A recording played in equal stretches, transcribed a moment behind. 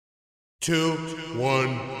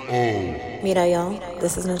210. Mira, y'all.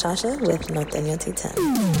 This is Natasha with Norteño T10.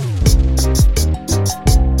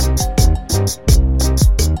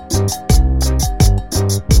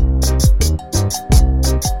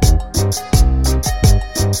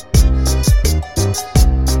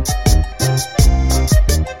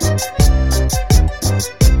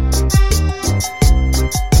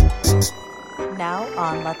 Now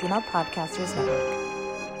on Latino Podcasters Network.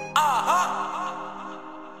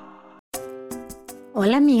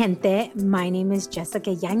 Hola, mi gente. My name is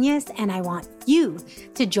Jessica Yanez, and I want you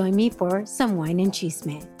to join me for some Wine and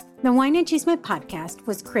Chisme. The Wine and Chisme podcast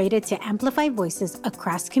was created to amplify voices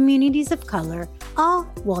across communities of color, all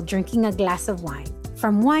while drinking a glass of wine.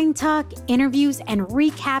 From wine talk, interviews, and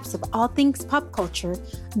recaps of all things pop culture,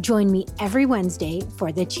 join me every Wednesday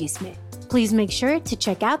for the Chisme. Please make sure to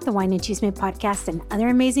check out the Wine and Chisme podcast and other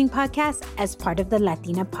amazing podcasts as part of the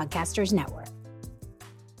Latina Podcasters Network.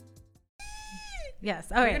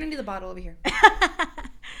 Yes. All right. We're going to do the bottle over here.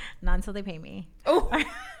 Not until they pay me. Oh.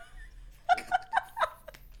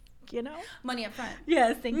 You know? Money up front.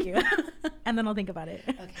 Yes, thank you. And then I'll think about it.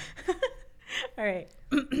 Okay. All right.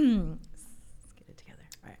 Let's get it together.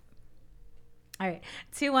 All right.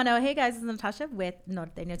 210. Hey guys, this is Natasha with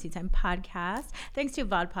Norteño T10 podcast. Thanks to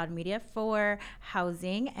VodPod Media for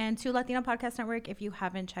housing and to Latino Podcast Network. If you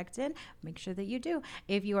haven't checked in, make sure that you do.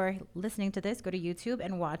 If you are listening to this, go to YouTube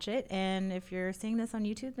and watch it. And if you're seeing this on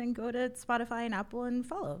YouTube, then go to Spotify and Apple and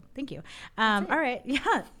follow. Thank you. All right.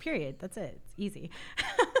 Yeah, period. That's it. It's easy.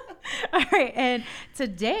 All right. And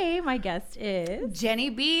today my guest is Jenny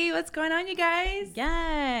B. What's going on, you guys?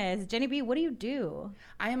 Yes. Jenny B, what do you do?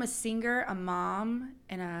 I am a singer, a mom,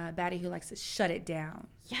 and a baddie who likes to shut it down.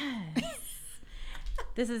 Yes.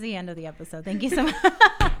 This is the end of the episode. Thank you so much.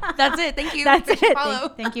 That's it. Thank you. That's it. Follow.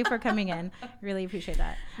 Thank you for coming in. Really appreciate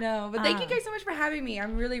that. No, but thank you guys so much for having me.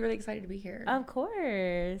 I'm really, really excited to be here. Of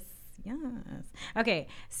course. Yes. Okay.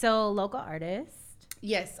 So local artist.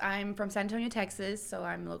 Yes, I'm from San Antonio, Texas, so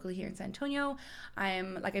I'm locally here in San Antonio. I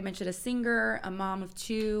am, like I mentioned, a singer, a mom of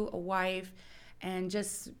two, a wife, and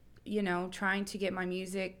just, you know, trying to get my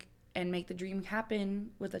music and make the dream happen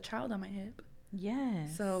with a child on my hip.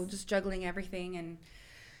 Yes. So just juggling everything and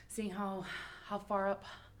seeing how far up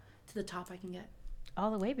to the top I can get. All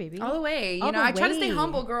the way, baby. All the way. You All know, the I try to stay way.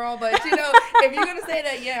 humble, girl, but, you know, if you're going to say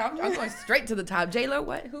that, yeah, I'm going straight to the top. J-Lo,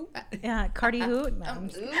 what? Who? Yeah, Cardi who? No, I'm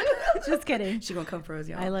just kidding. She going to come for us,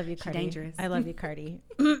 y'all. I love you, She's Cardi. dangerous. I love you, Cardi.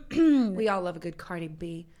 We all love a good Cardi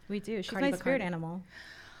B. We do. She's Cardi my spirit Bacardi. animal.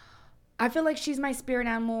 I feel like she's my spirit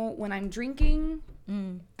animal when I'm drinking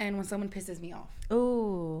and when someone pisses me off.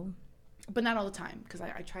 Ooh. But not all the time, because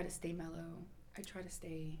I try to stay mellow. I try to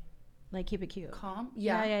stay Like, keep it cute. calm.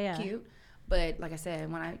 Yeah. Cute. But like I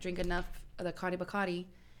said, when I drink enough of the Cardi Bacardi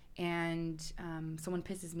and someone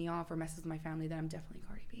pisses me off or messes with my family, then I'm definitely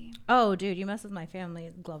Cardi B. Oh, dude, you mess with my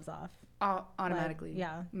family, gloves off. Automatically. Like,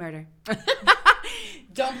 yeah. Murder.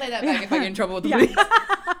 Don't play that back if I get in trouble with the police.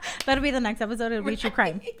 That'll be the next episode. It'll be true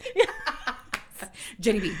crime.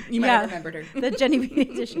 Jenny B. You might have remembered her. The Jenny B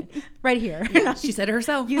edition. Right here. Yeah, she said it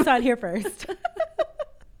herself. You saw it here first.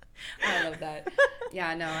 I love that.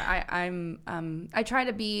 Yeah, no, I try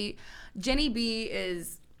to be, Jenny B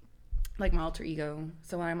is like my alter ego.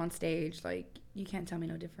 So when I'm on stage, like, you can't tell me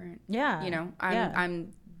no different. Yeah. You know,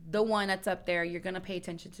 I'm the one that's up there. You're going to pay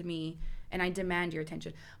attention to me and I demand your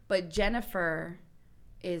attention. But Jennifer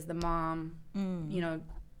is the mom, you know,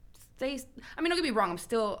 don't get me wrong, I'm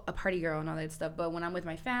still a party girl and all that stuff, but when I'm with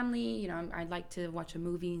my family, you know, I like to watch a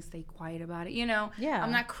movie and stay quiet about it, you know? Yeah.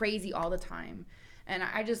 I'm not crazy all the time. And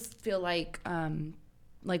I just feel like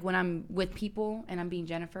when I'm with people and I'm being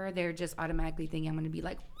Jennifer, they're just automatically thinking I'm going to be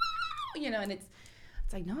like, wow, you know, and it's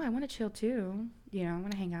like, no, I want to chill too. You know, I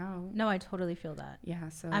want to hang out. No, I totally feel that. Yeah,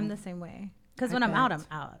 so. I'm the same way. Because when I'm out, I'm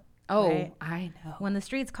out. Oh, right? I know. When the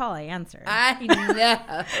streets call, I answer. I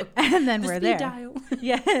know. And then we're speed there. dial.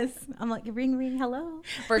 Yes. I'm like, ring, ring, hello.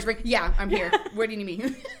 First ring. Yeah, I'm here. Where do you need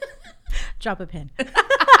me? Drop a pin.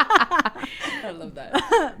 I love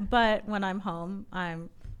that. But when I'm home, I'm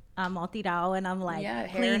all tirado and I'm like hair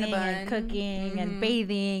in a cleaning and bun. cooking and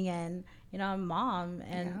bathing and, you know, I'm a mom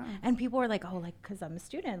and people are like, oh, like, because I'm a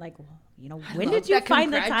student, like, well, you know, when did you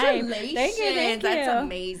find the time? Thank you. That's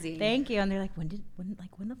amazing. Thank you. And they're like, when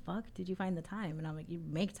the fuck did you find the time? And I'm like, you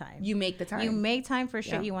make time. You make the time. You make time for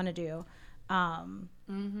shit you want to do.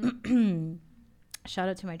 Shout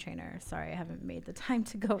out to my trainer. Sorry, I haven't made the time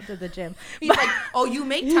to go to the gym. He's like, oh, you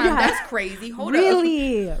make time. Yeah. That's crazy. Hold up.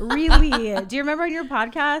 Really? Do you remember in your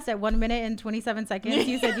podcast at 1 minute and 27 seconds,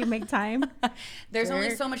 you said you make time? There's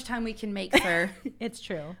only so much time we can make, sir. It's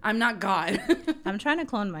true. I'm not God. I'm trying to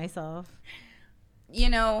clone myself. you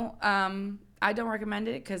know, I don't recommend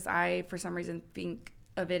it because I, for some reason, think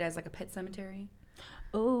of it as like a pet cemetery.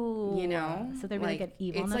 Oh, You know, so they're like an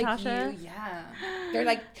evil it's Natasha. Like you, yeah. They're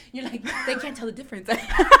like, you're like, they can't tell the difference.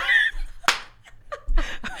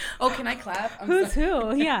 Oh, can I clap? Who's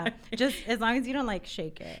who? Yeah, just as long as you don't like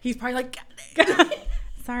shake it. He's probably like,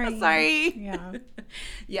 Sorry. sorry. Yeah.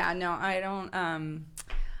 Yeah. No, I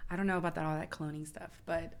don't know about all that cloning stuff,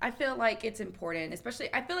 but I feel like it's important.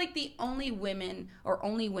 Especially, I feel like only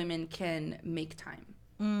women can make time.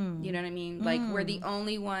 You know what I mean? Like we're the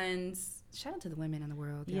only ones. Shout out to the women in the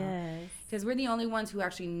world. Yes. Because we're the only ones who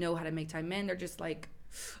actually know how to make time. Men, they're just like,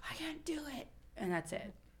 I can't do it, and that's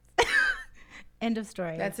it. End of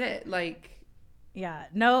story. That's it. Like, yeah.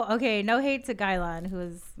 No. Okay. No hate to Guylan, who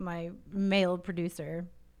is my male producer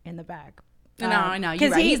in the back. no, you're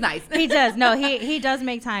right. He's nice. He does. No, he does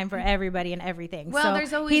make time for everybody and everything. Well, so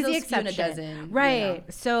there's always he's those the few in a exception, dozen, right? you know.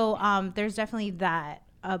 So there's definitely that.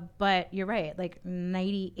 But you're right. Like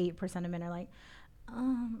 98% of men are like,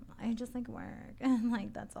 I just like work and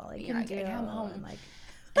like that's all I can do. I come home and, like,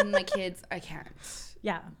 and my kids, I can't.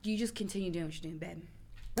 yeah. You just continue doing what you're doing in bed.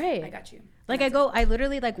 Right. I got you. Like I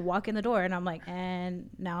literally like walk in the door and I'm like, and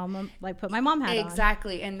now I'm like put my mom hat on.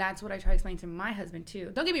 Exactly. And that's what I try to explain to my husband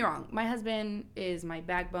too. Don't get me wrong. My husband is my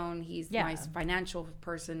backbone. He's my financial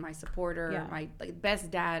person, my supporter, my like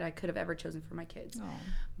best dad I could have ever chosen for my kids. Oh.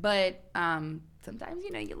 But sometimes,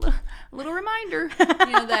 you know, you get a little reminder,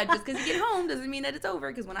 you know, that just because you get home doesn't mean that it's over.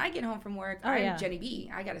 Because when I get home from work, I'm Jenny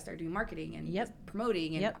B. I got to start doing marketing and just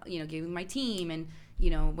promoting and, you know, giving my team and, you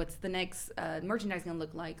know, what's the next merchandise going to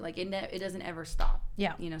look like? Like, it doesn't ever stop.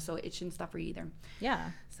 Yeah. You know, so it shouldn't stop for you either. Yeah.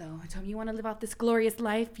 So I told him, you want to live out this glorious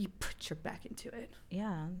life, you put your back into it.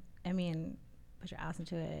 Yeah. I mean, put your ass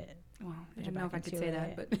into it. Well, I don't know if I could say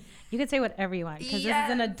that, but you could say whatever you want because this is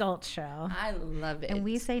an adult show. I love it. And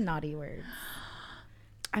we say naughty words.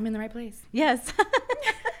 I'm in the right place. Yes.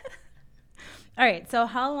 All right. So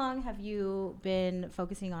how long have you been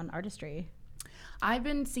focusing on artistry? I've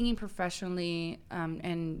been singing professionally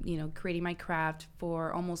and, you know, creating my craft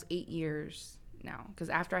for almost 8 years now. Because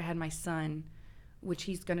after I had my son, which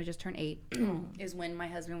he's going to just turn 8, is when my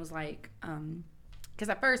husband was like, because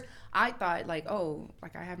at first I thought like, oh,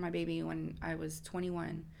 like I had my baby when I was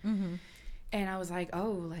 21. Mm-hmm. And I was like,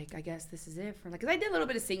 oh, like, I guess this is it for like, because I did a little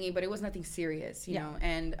bit of singing, but it was nothing serious, you know?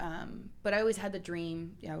 And, but I always had the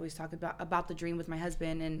dream. I always talk about the dream with my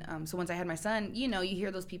husband. And so once I had my son, you know, you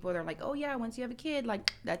hear those people, they're like, oh yeah, once you have a kid,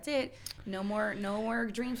 like, that's it. No more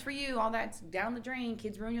dreams for you. All that's down the drain.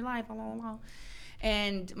 Kids ruin your life. Blah, blah, blah.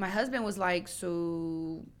 And my husband was like,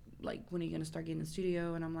 so like, when are you going to start getting in the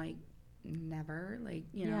studio? And I'm like, never. Like,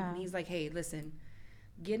 you know, and he's like, hey, listen,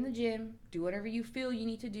 get in the gym, do whatever you feel you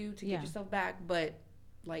need to do to get yourself back, but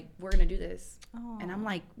like we're gonna do this. And I'm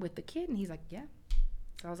like, with the kid? And he's like, yeah.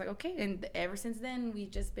 So I was like, okay. And ever since then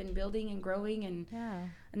we've just been building and growing, and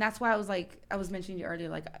that's why I was like, I was mentioning to you earlier,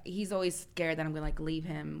 like he's always scared that I'm gonna like leave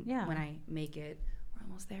him when I make it. We're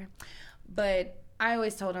almost there. But I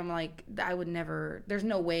always told him like I would never, there's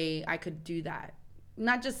no way I could do that.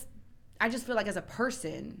 I just feel like as a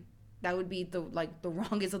person that would be the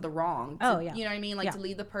wrongest of the wrong. You know what I mean? Like to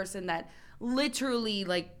leave the person that literally,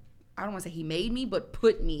 like, I don't want to say he made me, but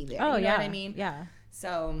put me there. You know what I mean? Yeah.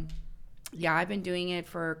 So, yeah, I've been doing it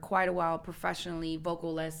for quite a while professionally,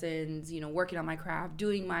 vocal lessons, you know, working on my craft,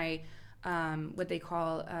 doing my, what they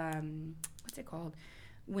call, what's it called?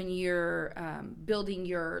 When you're building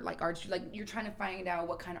your like art, like you're trying to find out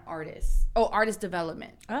what kind of artist. Oh, artist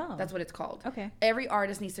development. Oh, that's what it's called. Okay. Every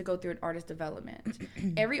artist needs to go through an artist development.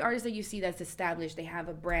 Every artist that you see that's established, they have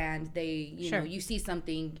a brand. They, you know, you see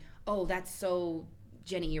something. Oh, that's so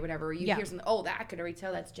Jenny or whatever. You hear something. Oh, that I could already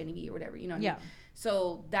tell that's Jenny B or whatever. You know what I mean?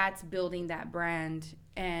 So that's building that brand,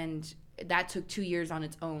 and that took 2 years on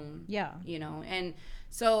its own. Yeah. You know, and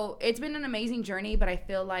so it's been an amazing journey, but I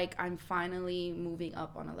feel like I'm finally moving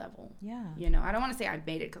up on a level. Yeah. You know, I don't want to say I've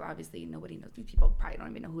made it because obviously nobody knows. These people probably don't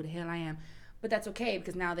even know who the hell I am. But that's okay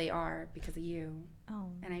because now they are because of you. Oh.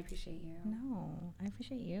 And I appreciate you. No, I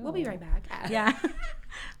appreciate you. We'll be right back. Yeah.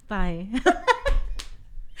 Bye.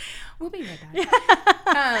 We'll be right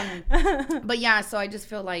back. But yeah, so I just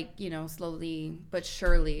feel like, you know, slowly but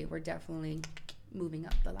surely we're definitely moving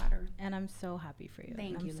up the ladder. And I'm so happy for you.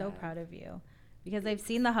 Thank you. I'm so proud of you. Because I've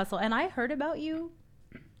seen the hustle, and I heard about you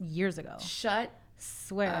years ago.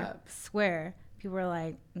 Swear. People were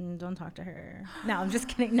like, don't talk to her. No, I'm just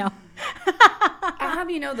kidding. No. How have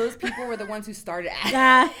you know those people were the ones who started at?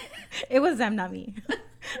 Yeah, it was them, not me.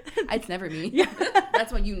 It's never me. Yeah.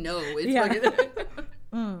 That's when you know. It's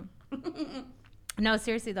No,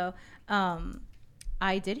 seriously though,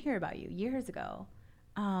 I did hear about you years ago.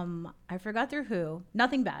 I forgot through who.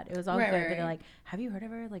 Nothing bad. It was all Right, good. right, But they're right. like, have you heard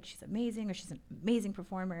of her? Like, she's amazing, or she's an amazing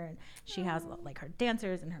performer, and she has like her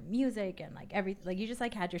dancers and her music and like everything. Like, you just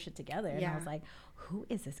like had your shit together. And I Yeah. was like, who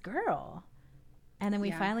is this girl? And then we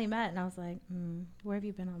Yeah. finally met, and I was like, where have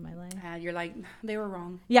you been all my life? You're like, they were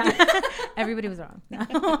wrong. Yeah, everybody was wrong.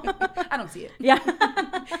 I don't see it. Yeah,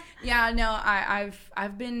 Yeah, no,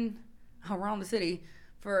 I've been around the city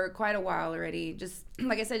for quite a while already. Just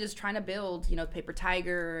like I said, just trying to build. Paper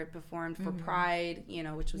Tiger performed for Pride,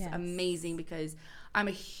 which was Yes. amazing because I'm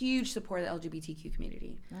a huge supporter of the LGBTQ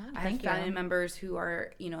community. Oh, I have thank you. family members who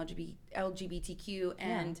are LGBTQ,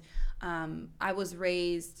 and I was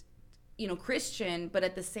raised Christian, but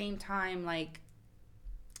at the same time, like,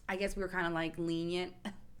 I guess we were kind of like lenient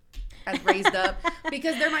as raised up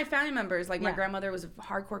because they're my family members. Like, my grandmother was a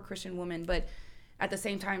hardcore Christian woman, but at the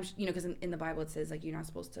same time, because in the Bible it says, like, you're not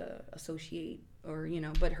supposed to associate or,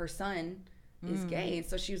 but her son is gay. And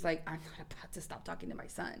so she was like, I'm not about to stop talking to my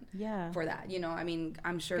son for that. I mean,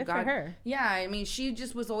 I'm sure Good for God. her. Yeah, I mean, she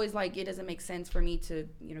just was always like, it doesn't make sense for me to,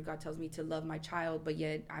 God tells me to love my child, but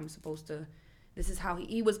yet I'm supposed to. This is how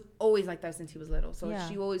he was always like that since he was little. So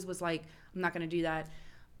she always was like, I'm not going to do that.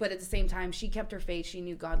 But at the same time, she kept her faith. She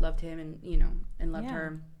knew God loved him and loved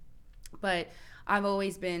her. But I've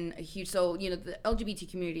always been a huge, the LGBT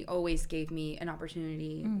community always gave me an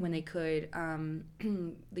opportunity when they could.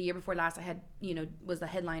 The year before last, I had, was the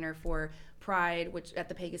headliner for Pride, which at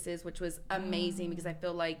the Pegasus, which was amazing because I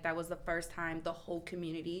feel like that was the first time the whole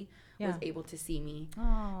community was able to see me.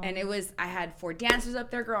 And I had 4 dancers up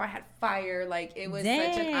there, girl. I had fire. Like, it was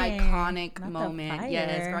such an iconic moment.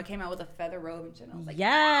 Yes, girl. I came out with a feather robe and shit. I was like,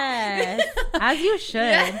 yes, as you should.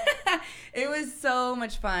 Yeah. It was so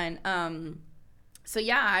much fun. So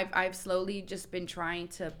yeah, I've slowly just been trying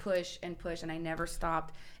to push, and I never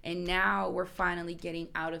stopped. And now we're finally getting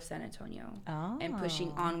out of San Antonio and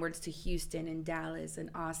pushing onwards to Houston and Dallas and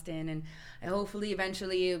Austin, and hopefully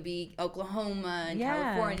eventually it'll be Oklahoma and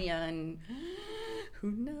California and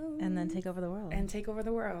who knows. And then take over the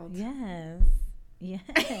world. Yes.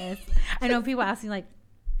 Yes. I know people ask me like,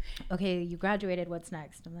 okay, you graduated, what's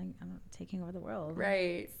next? I'm like, I'm taking over the world.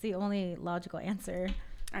 Right. It's the only logical answer.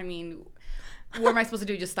 I mean, what am I supposed to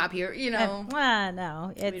do? Just stop here? No.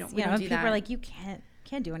 It's, we don't people do that. are like, you can't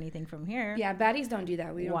do anything from here. Yeah, baddies don't do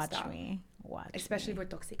that. We don't Watch stop. me. Especially me. if we're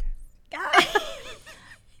toxic.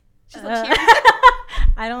 She's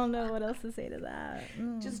I don't know what else to say to that.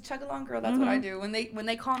 Just chug along, girl. That's what I do. When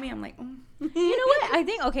they call me, I'm like, You know what? I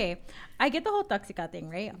think, okay, I get the whole toxica thing,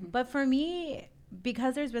 right? But for me,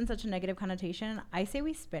 because there's been such a negative connotation, I say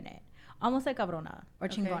we spin it. Almost like cabrona or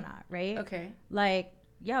chingona, right? Okay. Like,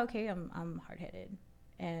 yeah, okay, I'm hard-headed,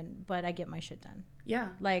 but I get my shit done. Yeah.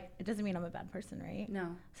 Like, it doesn't mean I'm a bad person, right?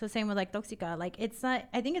 No. So same with like toxica. Like, it's not,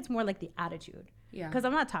 I think it's more like the attitude. Yeah. Because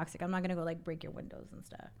I'm not toxic. I'm not going to go like break your windows and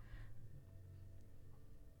stuff.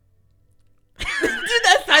 Dude,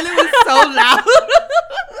 that silence was so loud.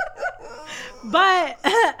 But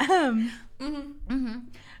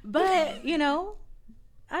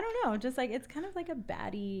I don't know. Just like, it's kind of like a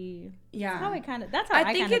baddie. Yeah. That's how I kind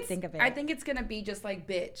of think of it. I think it's going to be just like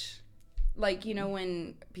bitch. Like,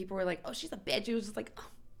 when people were like, oh, she's a bitch. It was just like,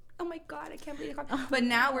 oh my God, I can't believe it. But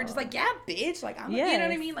now we're just like, yeah, bitch. Like, you know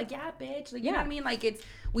what I mean? Like, yeah, bitch. Like, you know what I mean? Like,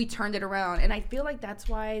 we turned it around. And I feel like that's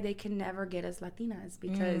why they can never get us Latinas,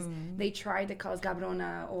 because they tried to call us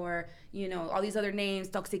cabrona or, all these other names,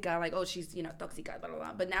 toxica, like, oh, she's, toxica, blah, blah,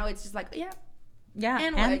 blah. But now it's just like, yeah. Yeah.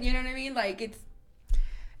 And what? You know what I mean? Like,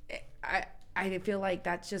 I feel like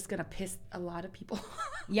that's just going to piss a lot of people.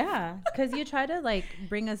 Yeah, because you try to like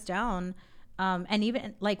bring us down, and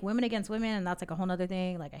even like women against women, and that's like a whole nother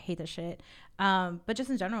thing. Like, I hate this shit. But just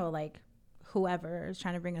in general, like whoever is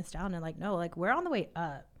trying to bring us down, and like, no, like we're on the way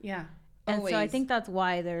up. Yeah. And always. so I think that's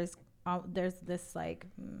why there's this like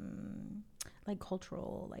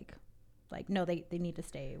cultural like no, they need to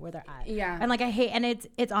stay where they're at. Yeah. And like I hate, and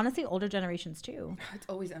it's honestly older generations too. It's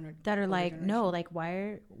always under That are like, no, like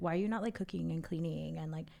why are you not like cooking and cleaning and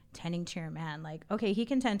like tending to your man? Like, okay, he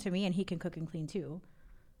can tend to me and he can cook and clean too,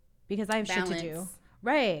 because I have shit to do.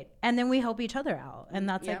 Right. And then we help each other out, and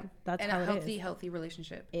that's like that's and how a it is. healthy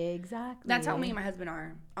relationship. Exactly. That's how me and my husband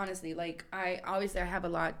are. Honestly, like I have a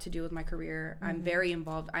lot to do with my career. I'm very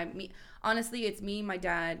involved. Honestly, it's me, my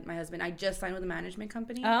dad, my husband. I just signed with a management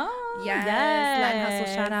company. Oh, yes. Latin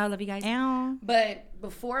Hustle, shout out, love you guys. Ow. But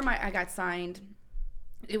before I got signed,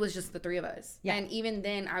 it was just the 3 of us. Yeah. And even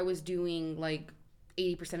then, I was doing like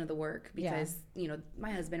 80% of the work because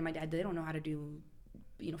my husband and my dad, they don't know how to do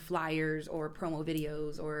flyers or promo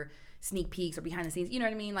videos or sneak peeks or behind the scenes. You know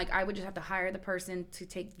what I mean? Like, I would just have to hire the person to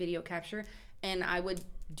take video capture, and I would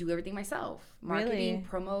do everything myself. Marketing,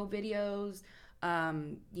 promo videos,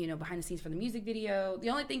 you know, behind the scenes for the music video. The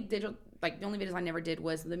only thing the only videos I never did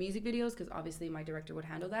was the music videos, because obviously my director would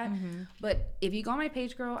handle that. But if you go on my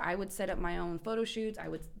page, girl, I would set up my own photo shoots. I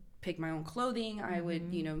would pick my own clothing. I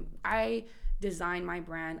would, you know, I design my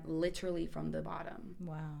brand literally from the bottom.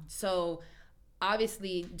 Wow. So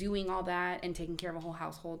obviously doing all that and taking care of a whole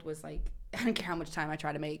household was like, I don't care how much time I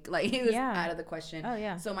try to make. Like, it was out of the question. Oh,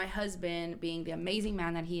 yeah. So my husband, being the amazing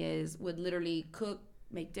man that he is, would literally cook,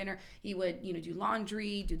 make dinner. He would, you know, do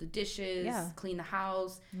laundry, do the dishes, clean the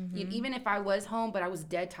house. Even if I was home but I was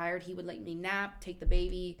dead tired, he would let me nap, take the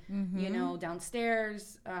baby, you know,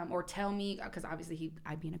 downstairs, or tell me, because obviously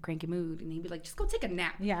I'd be in a cranky mood, and he'd be like, just go take a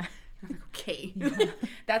nap. Yeah. I'm like, okay.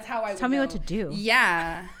 That's how I would Tell me know. what to do.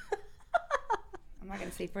 Yeah. I'm not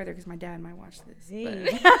gonna say further because my dad might watch this.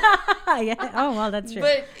 But. Yeah. Oh, well, that's true.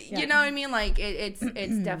 But you know what I mean? Like, it's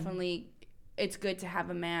definitely, it's good to have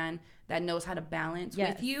a man that knows how to balance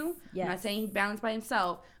with you. I'm not saying balance by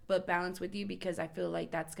himself, but balance with you, because I feel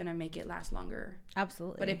like that's gonna make it last longer.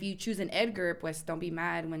 Absolutely. But if you choose an Edgar, pues don't be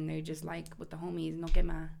mad when they're just like with the homies. No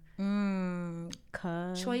quema.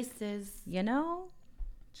 Choices. You know?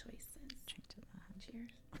 Choices.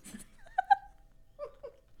 Cheers.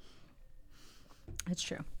 It's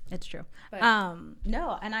true. It's true. But,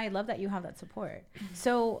 no, and I love that you have that support.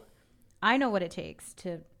 So I know what it takes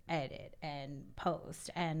to edit and post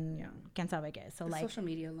and quién sabe qué. So like social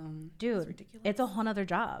media alone, dude, ridiculous. It's a whole nother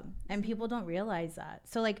job, and people don't realize that.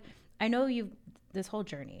 So like, I know this whole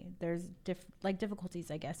journey, there's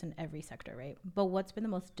difficulties, I guess, in every sector, right? But what's been the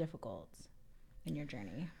most difficult in your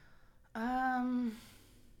journey? I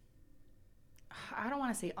don't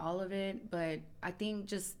want to say all of it, but I think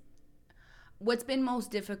just what's been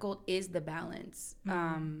most difficult is the balance,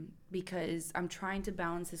 because I'm trying to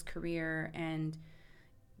balance this career and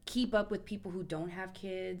keep up with people who don't have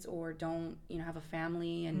kids or don't, you know, have a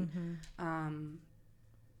family, and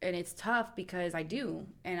it's tough because I do,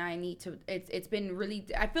 and I need to. It's been really.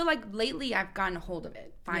 I feel like lately I've gotten a hold of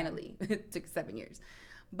it. Finally, it took 7 years,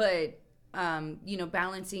 but you know,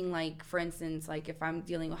 balancing, like, for instance, like if I'm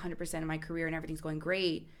dealing 100% of my career and everything's going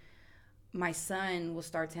great, my son will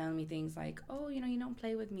start telling me things like, oh, you know, you don't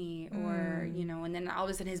play with me, or, you know, and then all of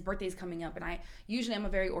a sudden his birthday's coming up, and I'm a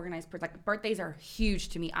very organized person. Like, birthdays are huge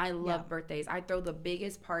to me. I love birthdays. I throw the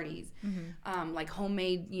biggest parties, like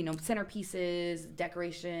homemade, you know, centerpieces,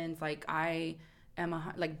 decorations. Like, I am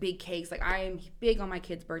like big cakes. Like, I am big on my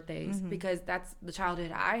kids' birthdays because that's the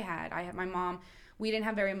childhood I had. I had my mom. We didn't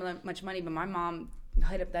have very much money, but my mom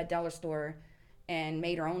hit up that dollar store and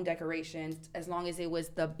made her own decorations, as long as it was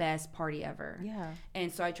the best party ever. Yeah.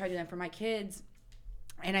 And so I tried to do that for my kids,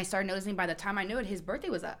 and I started noticing by the time I knew it, his birthday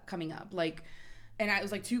was coming up. Like, and I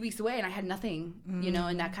was like 2 weeks away, and I had nothing, you know,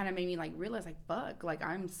 and that kind of made me like realize, like, fuck, like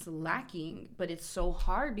I'm slacking. But it's so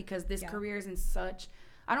hard because this career is in such,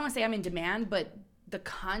 I don't want to say I'm in demand, but the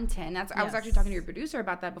content, I was actually talking to your producer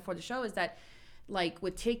about that before the show, is that like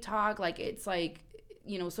with TikTok, like it's like,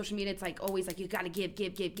 you know, social media, it's like always like you got to give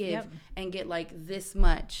and get like this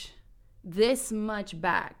much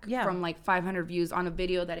back from like 500 views on a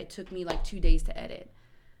video that it took me like 2 days to edit.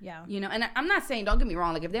 Yeah. You know, and I'm not saying, don't get me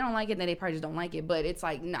wrong, like if they don't like it, then they probably just don't like it, but it's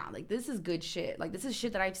like, nah, like this is good shit. Like this is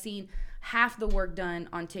shit that I've seen half the work done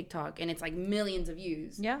on TikTok, and it's like millions of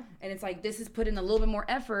views. Yeah. And it's like, this is put in a little bit more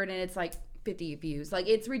effort, and it's like 50 views. Like,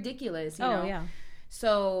 it's ridiculous, you know? Yeah.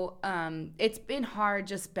 So it's been hard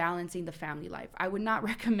just balancing the family life. I would not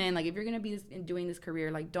recommend, like, if you're going to be doing this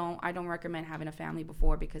career, like, I don't recommend having a family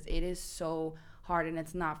before, because it is so hard, and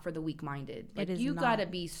it's not for the weak-minded. Like, you got to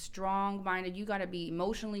be strong-minded. You got to be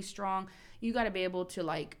emotionally strong. You got to be able to,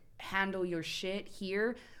 like, handle your shit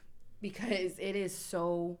here, because it is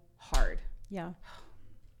so hard. Yeah.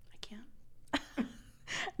 I can't.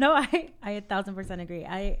 No, I 1,000% agree.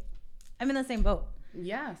 I'm in the same boat.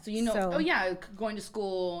 Yeah. So, you know, going to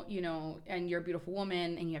school, you know, and you're a beautiful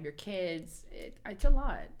woman and you have your kids, it's a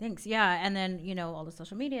lot. Thanks. Yeah. And then, you know, all the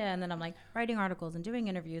social media, and then I'm like writing articles and doing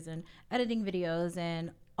interviews and editing videos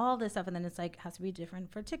and all this stuff. And then it's like, has to be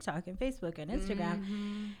different for TikTok and Facebook and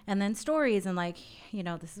Instagram, and then stories, and like, you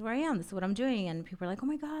know, this is where I am, this is what I'm doing. And people are like, oh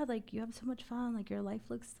my God, like you have so much fun. Like your life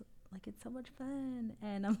looks like it's so much fun.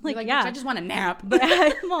 And I'm like, yeah, I just want a nap. But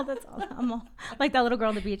that's all. I'm all like that little girl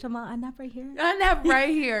on the beach. I'm all, I nap right here. I nap right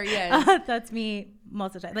here. Yes. That's me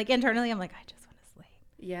most of the time. Like internally, I'm like, I just want to sleep.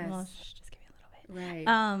 Yes. Well, just give me a little bit.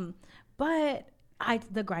 Right. But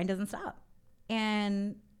the grind doesn't stop.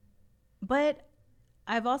 But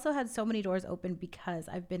I've also had so many doors open because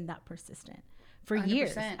I've been that persistent for 100%.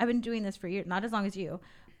 Years. I've been doing this for years, not as long as you,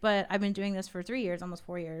 But I've been doing this for 3 years, almost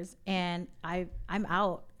 4 years, and I'm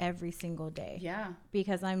out every single day. Yeah.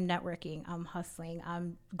 Because I'm networking, I'm hustling,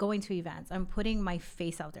 I'm going to events, I'm putting my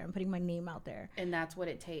face out there, I'm putting my name out there. And that's what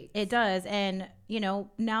it takes. It does. And, you know,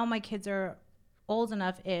 now my kids are old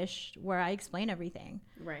enough-ish where I explain everything.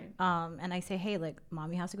 Right. And I say, hey, like,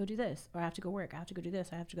 mommy has to go do this, or I have to go work, I have to go do this,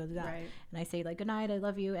 I have to go do that. Right. And I say, like, good night, I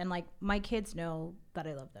love you. And, like, my kids know that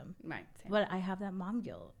I love them. Right. Same. But I have that mom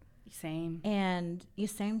guilt. Same. And you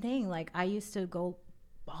same thing. Like, I used to go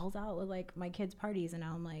balls out with, like, my kids' parties, and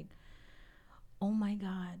now I'm like, oh my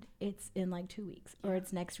God, it's in like 2 weeks or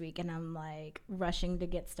it's next week. And I'm like rushing to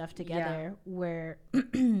get stuff together where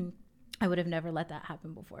I would have never let that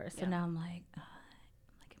happen before. So now I'm like,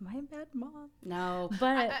 am I a bad mom? No,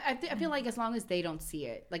 but I feel like as long as they don't see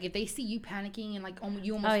it, like if they see you panicking and like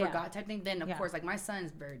you almost forgot type thing, then of course, like my son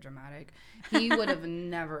is very dramatic. He would have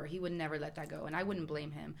he would never let that go, and I wouldn't blame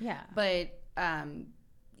him. Yeah. But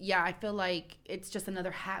yeah, I feel like it's just another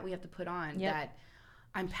hat we have to put on that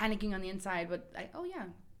I'm panicking on the inside, but you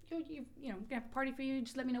know, gonna have a party for you.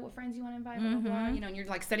 Just let me know what friends you want to invite, blah, blah, blah. You know, and you're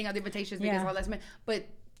like setting out the invitations because all that's meant. But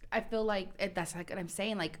I feel like that's like what I'm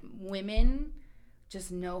saying. Like women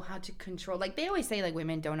just know how to control. Like they always say, like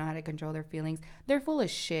women don't know how to control their feelings. They're full of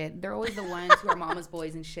shit. They're always the ones who are mama's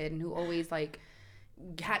boys and shit, and who always like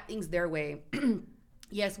have things their way.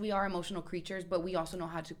 Yes, we are emotional creatures, but we also know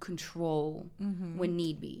how to control when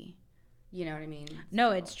need be. You know what I mean?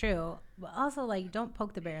 No, it's true. But also, like, don't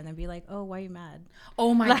poke the bear and then be like, oh, why are you mad?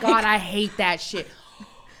 Oh my God, I hate that shit.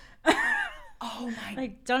 Oh my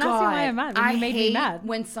like, don't ask me why I'm mad. I made hate me mad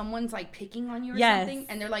when someone's like picking on you or something,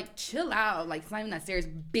 and they're like, "Chill out, like it's not even that serious,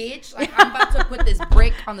 bitch. Like I'm about to put this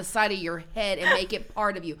brick on the side of your head and make it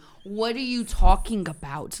part of you. What are you talking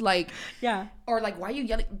about? Like, or like, why are you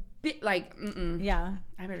yelling? Like, yeah.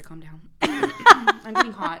 I better calm down. I'm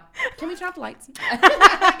getting hot. Can we turn off the lights? Can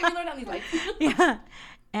we lower down these lights? Yeah,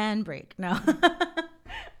 and break. No,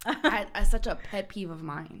 I such a pet peeve of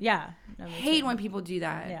mine. Yeah, hate when people do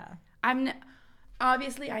that. Yeah.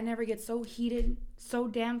 Obviously, I never get so heated so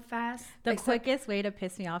damn fast. The quickest way to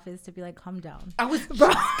piss me off is to be like, calm down. I was just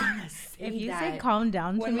gonna say if you that. say calm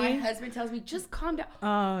down to when me. my husband tells me, just calm down.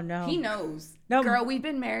 Oh, no. He knows. No. Girl, we've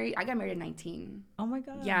been married. I got married at 19. Oh, my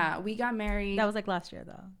God. Yeah, we got married. That was like last year,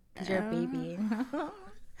 though. Because you're a baby.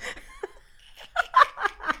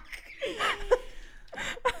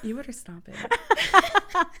 You better stop it.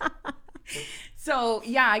 So,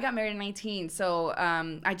 yeah, I got married at 19. So,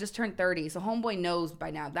 I just turned 30. So, homeboy knows by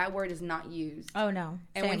now. That word is not used. Oh, no.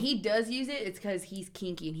 And when he does use it, it's because he's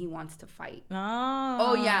kinky and he wants to fight.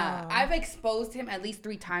 Oh, yeah. I've exposed him at least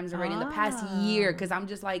 3 times already in the past year because I'm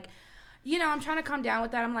just like, you know, I'm trying to calm down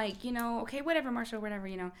with that. I'm like, you know, okay, whatever, Marshall, whatever,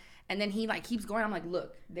 you know. And then he, like, keeps going. I'm like,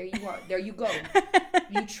 look, there you are. There you go.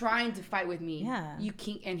 You trying to fight with me. Yeah. You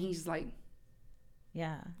kink. And he's like,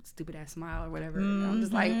 yeah, stupid ass smile or whatever. Mm-hmm. I'm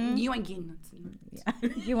just like, you ain't getting nothing. Yeah.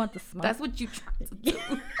 You want the smile. That's what you trying to do.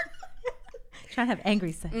 Trying to have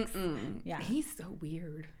angry sex. Yeah. He's so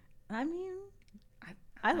weird. I mean,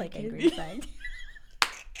 I like angry sex.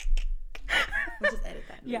 We'll just edit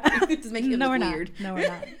that. Yeah. Just make it look weird. No, we're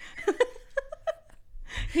not.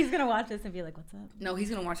 He's going to watch this and be like, what's up? No, he's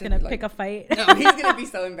going to watch it. He's going to pick a fight. No, he's going to be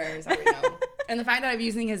so embarrassed. I already know. And the fact that I'm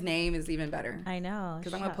using his name is even better. I know.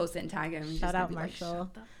 Because I'm going to post it and tag him. Shout out, Marshall.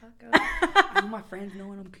 Like, shut the fuck up. All my friends know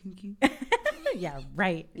when I'm kinky. Yeah,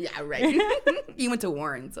 right. Yeah, right. He went to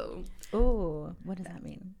Warren, so. Ooh, what does that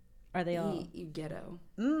mean? Are they all? Ghetto.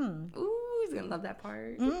 Ooh, he's going to love that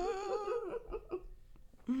part.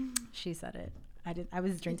 She said it. I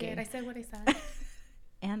was drinking. I said what I said.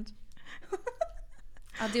 And?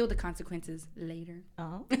 I'll deal with the consequences later.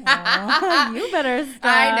 Oh, you better stop.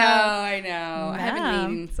 I know. Yeah. I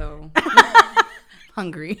haven't eaten, so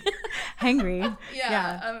hungry. Hangry.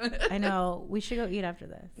 Yeah. I know. We should go eat after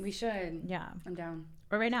this. We should. Yeah. I'm down.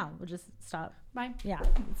 Or right now. We'll just stop. Bye. Yeah.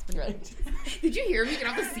 It's been right. Did you hear me get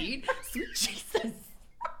off the seat? Sweet Jesus.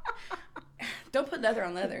 Don't put leather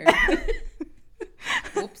on leather.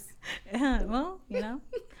 Whoops. Well, you know,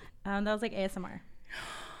 that was like ASMR.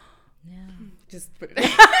 Yeah. Just put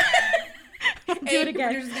it. Do it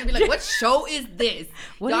again. You're just gonna be like, "What show is this?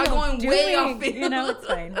 What y'all going way off field." You know, it's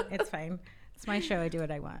fine. It's fine. It's my show. I do what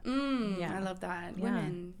I want. Yeah, I love that. Yeah.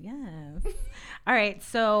 Women. Yes. All right.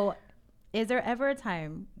 So, is there ever a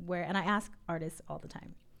time where, and I ask artists all the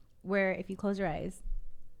time, where if you close your eyes,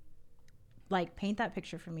 like paint that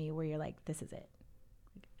picture for me, where you're like, "This is it.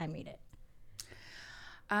 I made it."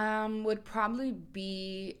 Would probably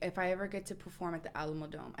be if I ever get to perform at the Alamo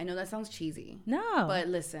Dome. I know that sounds cheesy. No. But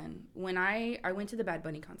listen, when I went to the Bad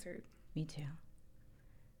Bunny concert. Me too.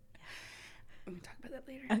 We can talk about that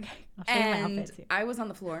later. Okay. I'll show you my And outfit too. I was on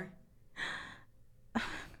the floor.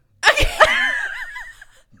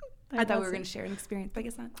 I thought we were going to share an experience, but I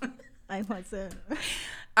guess not. I wasn't.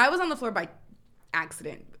 I was on the floor by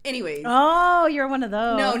accident. Anyways. Oh, you're one of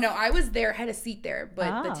those. No, I was there, had a seat there,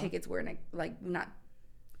 but the Oh. tickets were like not.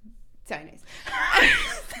 So anyways.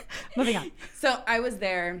 Moving on. So I was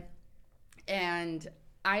there, and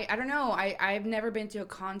I don't know. I've never been to a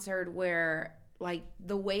concert where like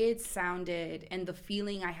the way it sounded and the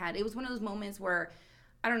feeling I had. It was one of those moments where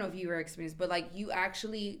I don't know if you were experienced, but like you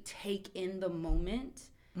actually take in the moment,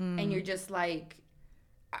 and you're just like.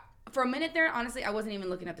 For a minute there, honestly, I wasn't even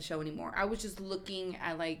looking at the show anymore. I was just looking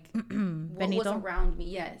at like what was around me.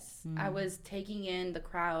 Yes, I was taking in the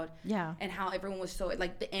crowd, and how everyone was so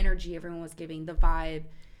like the energy everyone was giving, the vibe,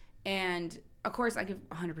 and of course, I give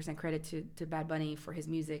 100% credit to Bad Bunny for his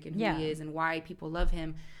music and who he is and why people love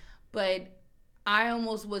him. But I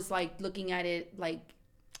almost was like looking at it like,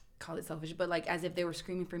 call it selfish, but like as if they were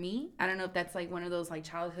screaming for me. I don't know if that's like one of those like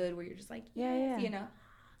childhood where you're just like, yes, you know,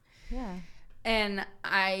 And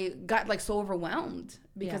I got like so overwhelmed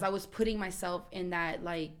because I was putting myself in that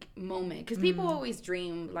like moment. Because people always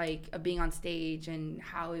dream like of being on stage and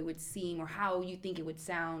how it would seem or how you think it would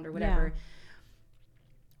sound or whatever.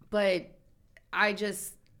 But I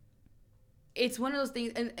just, it's one of those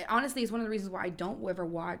things. And honestly, it's one of the reasons why I don't ever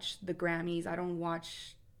watch the Grammys. I don't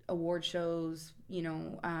watch award shows, you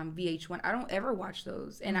know, VH1. I don't ever watch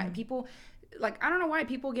those. And people... Like, I don't know why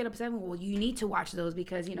people get upset. Well, you need to watch those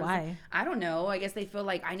because, you know. Why? I don't know. I guess they feel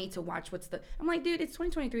like I need to watch I'm like, dude, it's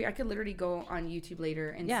 2023. I could literally go on YouTube later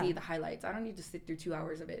and see the highlights. I don't need to sit through 2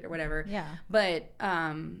 hours of it or whatever. Yeah. But,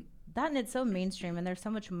 that and it's so mainstream and there's so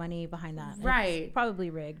much money behind that. Right. It's probably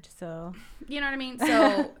rigged, so. You know what I mean?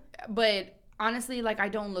 So, but honestly, like, I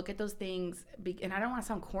don't look at those things. And I don't want to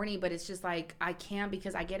sound corny, but it's just like, I can't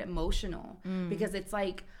because I get emotional. Because it's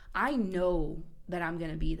like, I know that I'm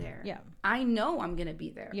gonna be there. Yeah. I know I'm gonna be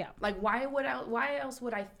there. Yeah. Like why else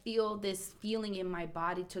would I feel this feeling in my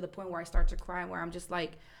body to the point where I start to cry, where I'm just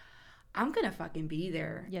like, I'm gonna fucking be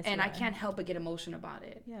there. Yes. And I can't help but get emotional about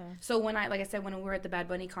it. Yeah. So when like I said, when we were at the Bad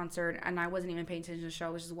Bunny concert and I wasn't even paying attention to the show, I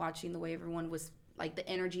was just watching the way everyone was like the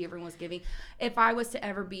energy everyone was giving. If I was to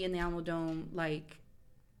ever be in the Alamo Dome, like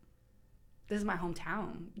this is my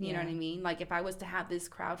hometown. You know what I mean? Like if I was to have this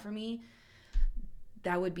crowd for me,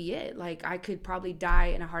 that would be it. Like I could probably die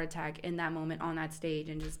in a heart attack in that moment on that stage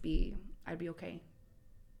and just I'd be okay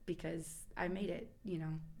because I made it, you know?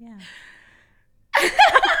 Yeah.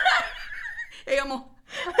 Hey, amo.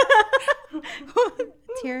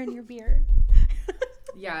 Tear in your beer.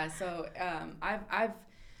 Yeah. So, I've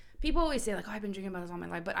people always say like, oh, I've been drinking about this all my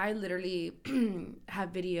life, but I literally have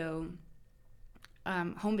video,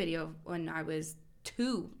 home video when I was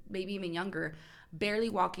 2, maybe even younger, barely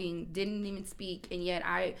walking, didn't even speak, and yet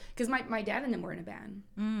because my dad and them were in a band,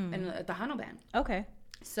 and at the Hano band. Okay.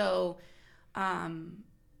 So, all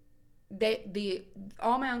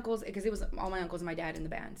my uncles, because it was all my uncles and my dad in the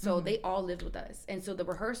band, so they all lived with us, and so the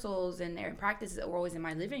rehearsals and their practices were always in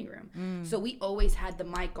my living room. So we always had the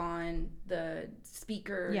mic on, the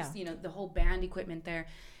speakers, you know, the whole band equipment there.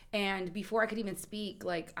 And before I could even speak,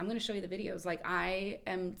 like, I'm going to show you the videos. Like, I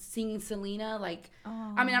am singing Selena. Like,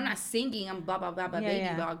 I mean, I'm not singing. I'm blah, blah, blah, blah,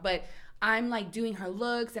 baby dog. But I'm, like, doing her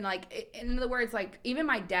looks. And, like, in other words, like, even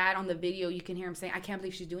my dad on the video, you can hear him saying, I can't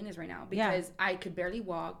believe she's doing this right now. Because I could barely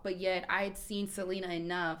walk. But yet I had seen Selena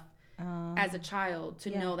enough as a child to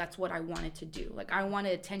know that's what I wanted to do. Like, I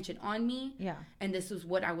wanted attention on me. Yeah. And this was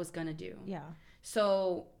what I was going to do. Yeah.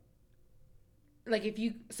 So... like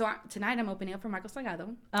tonight I'm opening up for Michael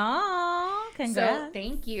Salgado. Oh, congrats. So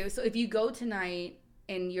thank you. So if you go tonight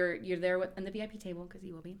and you're there in the VIP table, because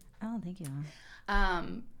he will be. Oh, thank you.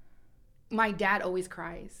 My dad always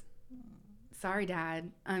cries. Sorry, Dad,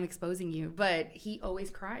 I'm exposing you, but he always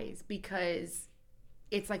cries because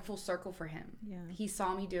it's like full circle for him. Yeah. He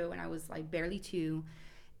saw me do it when I was like barely 2,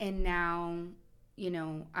 and now, you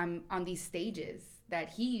know, I'm on these stages that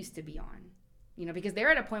he used to be on. You know, because they're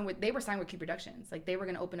at a point where they were signed with Q Productions. Like, they were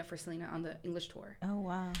going to open up for Selena on the English tour. Oh,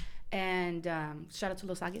 wow. And shout out to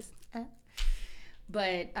Los Agues.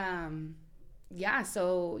 But, yeah,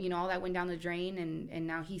 so, you know, all that went down the drain. And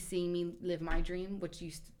now he's seeing me live my dream, which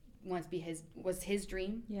used to once was his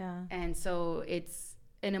dream. Yeah. And so it's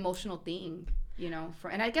an emotional thing, you know.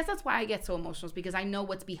 And I guess that's why I get so emotional, is because I know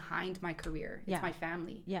what's behind my career. It's my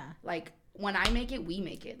family. Yeah. Like, when I make it, we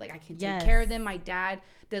make it. Like, I can take care of them. My dad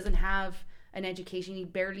doesn't have an education. He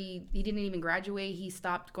didn't even graduate. He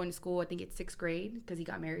stopped going to school, I think, at 6th grade because he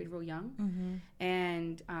got married real young.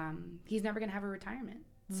 And he's never going to have a retirement.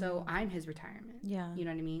 So I'm his retirement. Yeah. You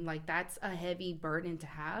know what I mean? Like, that's a heavy burden to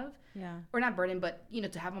have. Yeah. Or not burden, but, you know,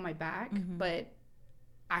 to have on my back. Mm-hmm. But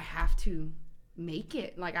I have to make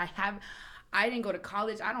it. Like, I didn't go to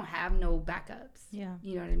college. I don't have no backups. Yeah.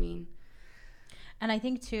 You know what I mean? And I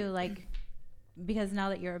think too, like, because now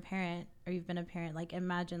that you're a parent or you've been a parent, like,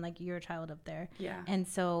 imagine like you're a child up there. Yeah. And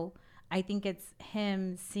so I think it's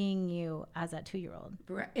him seeing you as that 2-year-old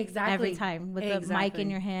Right. Exactly. every time with the mic in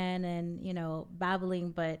your hand and, you know,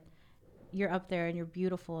 babbling, but you're up there and you're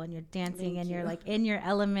beautiful and you're dancing and you're like in your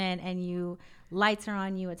element and you lights are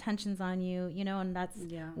on you, attention's on you, you know, and that's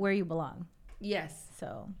where you belong. Yes.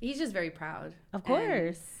 So he's just very proud. Of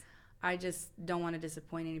course. I just don't want to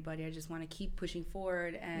disappoint anybody. I just want to keep pushing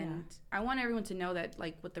forward. And I want everyone to know that,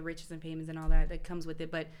 like, with the riches and payments and all that comes with it.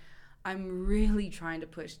 But I'm really trying to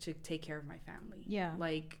push to take care of my family. Yeah.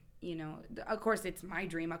 Like, you know, of course, it's my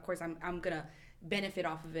dream. Of course, I'm going to benefit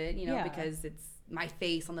off of it, you know, because it's my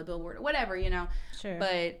face on the billboard or whatever, you know. Sure.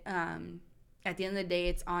 But at the end of the day,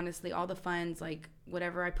 it's honestly all the funds, like,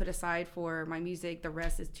 whatever I put aside for my music, the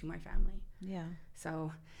rest is to my family. Yeah.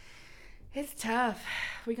 So it's tough.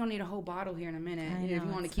 We're going to need a whole bottle here in a minute if you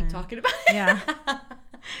want to keep fine. talking about it. Yeah.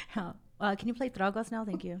 Can you play Tragos now?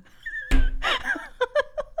 Thank you.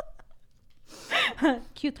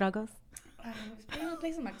 Cute Tragos.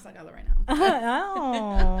 Play some Michael Salgado right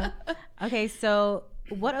now. Oh. Okay, so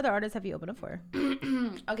what other artists have you opened up for?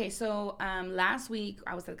 Okay, so last week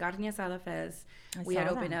I was at Carne Asada Fest. We had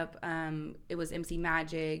opened up, it was MC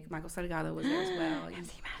Magic. Michael Salgado was there as well.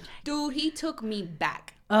 MC Magic. Dude, he took me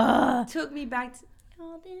back. Took me back to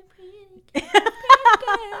all the pretty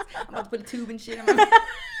girls. I'm about to put a tube and shit on my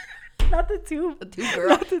Not the tube. The tube,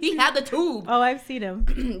 girl. He had the tube. Oh, I've seen him.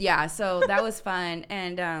 Yeah, so that was fun.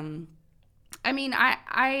 And I mean,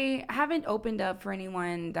 I haven't opened up for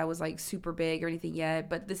anyone that was like super big or anything yet,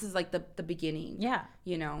 but this is like the beginning. Yeah.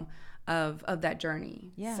 You know, of that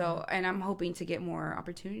journey. Yeah. So, and I'm hoping to get more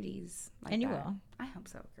opportunities like And you that. will. I hope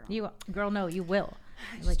so, girl. You will. Girl, no, you will.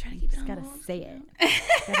 I'm just trying to keep it on gotta the low, say you it.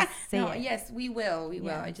 know? Gotta say No, it. yes, we will. We will.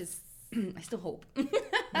 Yes. I just, I still hope.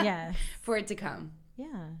 Yes. For it to come. Yeah.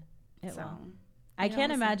 It So, will. I know, can't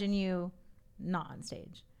we'll see. imagine you not on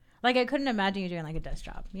stage. Like, I couldn't imagine you doing like a desk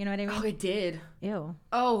job. You know what I mean? Oh, it did. Ew.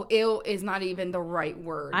 Oh, ill is not even the right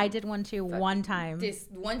word. I did one too one time. This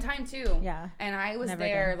one time too. Yeah. And I was Never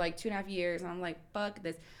there again. like 2.5 years, and I'm like, fuck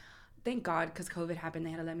this. Thank God, because COVID happened, they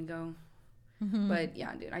had to let me go. Mm-hmm. But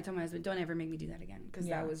yeah, dude, I told my husband, don't ever make me do that again, because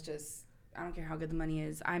that was just, I don't care how good the money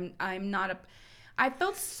is. I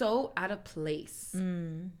felt so out of place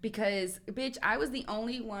because, bitch, I was the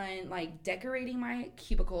only one like decorating my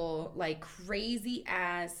cubicle like crazy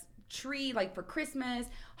ass tree, like for Christmas,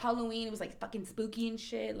 Halloween. It was like fucking spooky and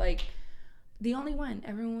shit. Like the only one.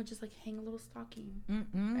 Everyone would just like hang a little stocking,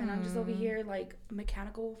 and I'm just over here like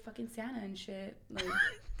mechanical fucking Santa and shit. Like,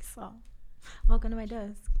 So, welcome to my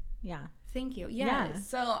desk. Yeah. thank you. Yeah. Yeah.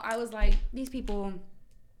 So I was like, these people.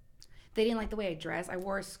 They didn't like the way I dressed. I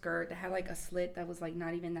wore a skirt that had like a slit that was like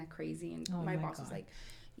not even that crazy. And my boss was like,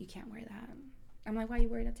 you can't wear that. I'm like, why are you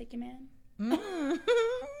worried I'll take your man?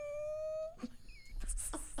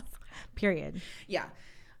 Period. Yeah.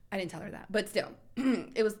 I didn't tell her that. But still,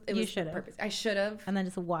 it was You the should've. purpose. I should have. And then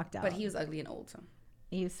just walked out. But he was ugly and old. So.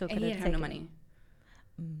 You so And could he have didn't have taken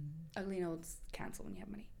no money. Ugly and old's cancel when you have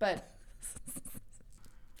money. But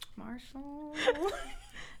Marshall.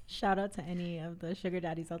 Shout out to any of the sugar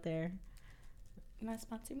daddies out there You not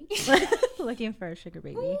sponsor me? looking for a sugar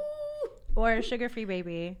baby Ooh. or a sugar-free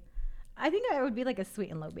baby. I think I would be like a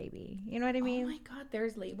sweet and low baby. You know what I mean? Oh my God,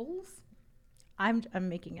 there's labels? I'm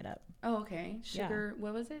making it up. Oh, okay. Sugar,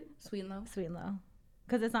 what was it? Sweet and low? Sweet and low.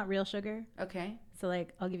 Because it's not real sugar. Okay. So,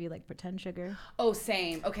 like, I'll give you, like, pretend sugar. Oh,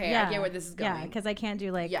 same. Okay, I get where this is going. Yeah, because I can't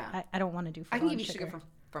do, like, I don't want to do I can full-on give you sugar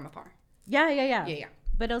from afar. Yeah. Yeah.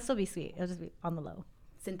 But it'll still be sweet. It'll just be on the low.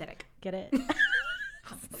 Synthetic. Get it?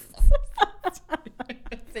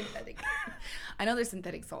 Synthetic. I know there's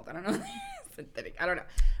synthetic salt. I don't know. Synthetic. I don't know.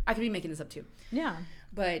 I could be making this up too. Yeah.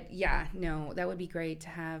 But yeah, no, that would be great to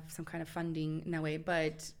have some kind of funding in that way.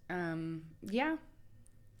 But yeah,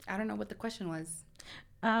 I don't know what the question was.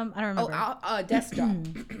 I don't remember. Oh, desk job.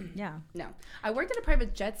 Yeah. No, I worked at a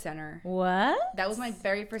private jet center. What? That was my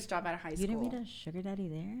very first job out of high school. You didn't meet a sugar daddy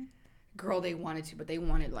there? Girl, they wanted to, but they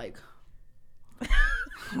wanted like.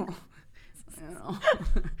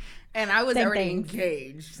 And I was already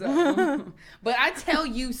engaged. So. But I tell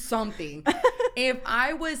you something. If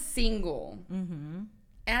I was single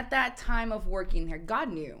at that time of working there,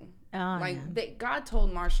 God knew. God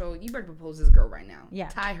told Marshall, you better propose to this girl right now. Yeah.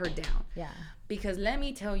 Tie her down. Yeah. Because let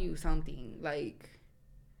me tell you something. Like,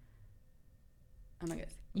 oh my God.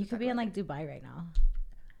 You could be in like Dubai right now.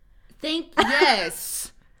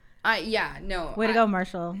 Yes. Yeah, no. Way to go,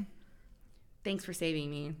 Marshall. Thanks for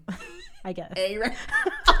saving me. I guess.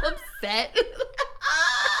 I'm upset.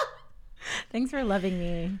 Thanks for loving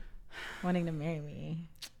me, wanting to marry me.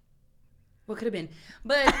 What could have been?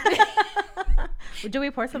 But Do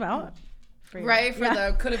we pour some out? Right, for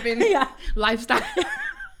the could have been lifestyle.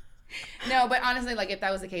 No, but honestly, like, if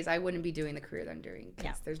that was the case, I wouldn't be doing the career that I'm doing.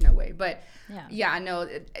 Yeah. There's no way. But yeah, no,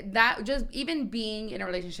 that just even being in a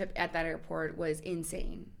relationship at that airport was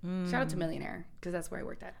insane. Shout out to Millionaire, because that's where I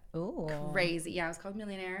worked at. Oh, crazy. Yeah, it was called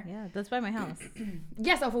Millionaire. Yeah, that's by my house.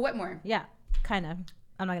 Yes, off of Wetmore. Yeah, kind of.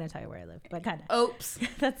 I'm not going to tell you where I live, but kind of. Oops.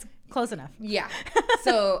 That's close enough. Yeah.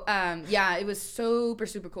 So, yeah, it was super,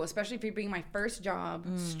 super cool, especially for being my first job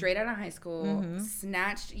straight out of high school,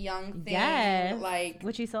 snatched young thing. Yes. Like,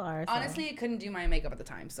 which you still are. So. Honestly, I couldn't do my makeup at the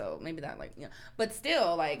time, so maybe that, like, you know. But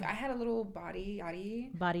still, like, I had a little body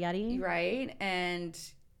yaddy. Right? And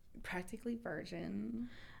practically virgin.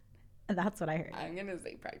 That's what I heard. I'm going to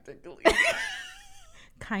say practically.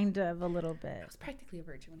 Kind of a little bit. I was practically a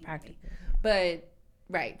virgin when you practically. But...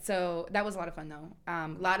 Right, so that was a lot of fun though. A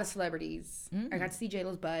lot of celebrities. I got to see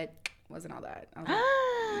J-Lo's butt. Wasn't all that. I was like,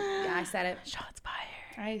 yeah, I said it. Shots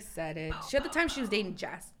fired. I said it. At the time she was dating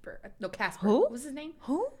Casper. Who? What was his name?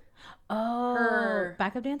 Who? Oh, her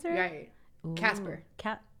backup dancer. Right. Ooh. Casper.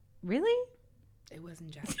 Really? It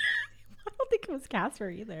wasn't Jasper. I don't think it was Casper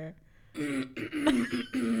either.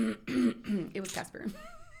 It was Casper.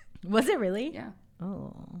 Was it really? Yeah.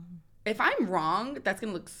 Oh. If I'm wrong, that's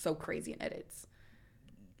gonna look so crazy in edits.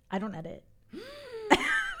 I don't edit.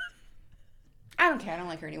 I don't care. I don't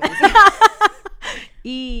like her anyway.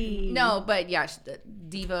 No, but yeah,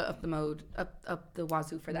 diva of the mode, up the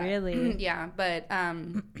wazoo for that. Really? Yeah, but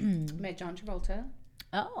met John Travolta.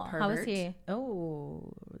 Oh, pervert. How was he?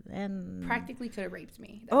 Oh, and practically could have raped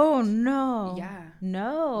me. Oh no. Yeah.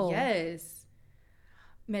 No. Yes.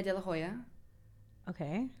 Met De La Hoya.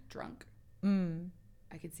 Okay. Drunk.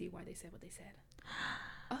 I could see why they said what they said.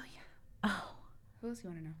 Oh yeah. Oh. Who else you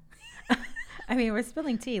want to know? I mean, we're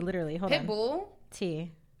spilling tea, literally. Hold on. Pitbull.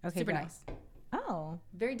 Tea. Okay. Super nice. Oh.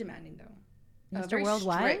 Very demanding, though. Mr. Very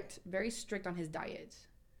Worldwide? Very strict on his diet.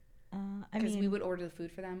 I mean, we would order the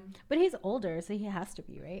food for them. But he's older, so he has to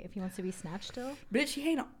be, right? If he wants to be snatched still. Bitch,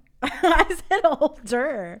 he ain't. I said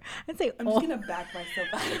older. I'd say I'm just going to back myself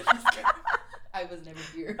out. I was never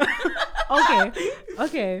here.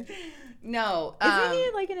 Okay. No. Isn't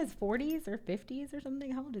he like in his 40s or 50s or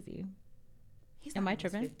something? How old is he? He's Am I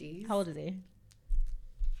tripping? 50s. How old is he?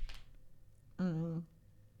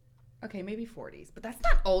 Okay, maybe 40s, but that's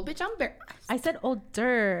not old, bitch. I said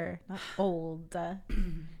older, not old.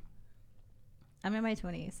 I'm in my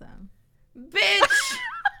 20s, so. Bitch!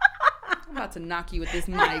 I'm about to knock you with this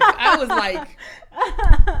mic. I was like,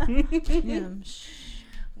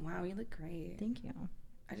 wow, you look great. Thank you.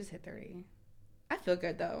 I just hit 30. I feel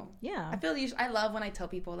good though. Yeah. I love when I tell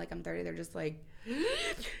people like I'm 30. They're just like,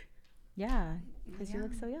 yeah, because you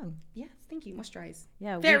look so young. Yes, thank you. Moisturize.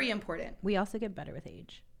 Yeah, very important. We also get better with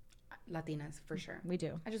age. Latinas for sure. We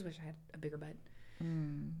do. I just wish I had a bigger butt.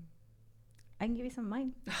 I can give you some of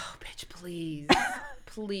mine. Oh, bitch, please.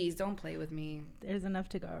 Please don't play with me. There's enough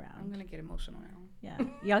to go around. I'm going to get emotional now. Yeah.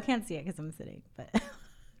 Y'all can't see it because I'm sitting, but.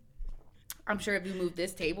 I'm sure if you move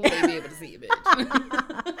this table, they'd be able to see you, bitch.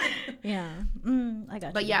 Yeah. I got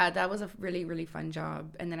you. But yeah, that was a really, really fun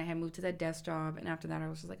job. And then I had moved to that desk job. And after that, I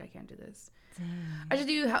was just like, I can't do this.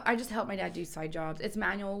 Dang. I just help my dad do side jobs. It's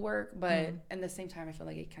manual work, but at the same time, I feel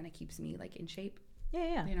like it kind of keeps me like in shape.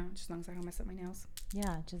 Yeah. You know, just as long as I don't mess up my nails.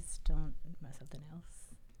 Yeah, just don't mess up the nails.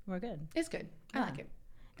 We're good. It's good. I like it.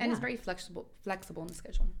 And it's very flexible in the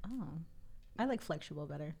schedule. Oh. I like flexible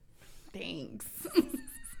better. Thanks.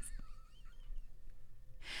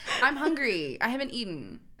 I'm hungry. I haven't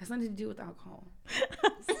eaten. It has nothing to do with alcohol.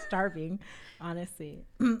 Starving, honestly.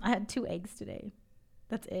 I had 2 eggs today.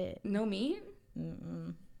 That's it. No meat?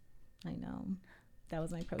 I know. That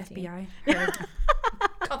was my protein. FBI.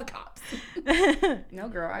 Call the cops. No,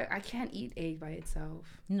 girl. I can't eat egg by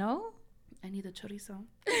itself. No? I need the chorizo.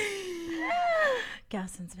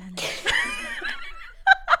 Gas in Spanish.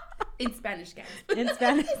 In Spanish, gas. In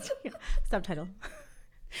Spanish. Subtitle.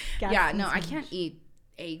 Gas yeah, no, Spanish. I can't eat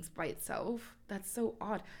eggs by itself. That's so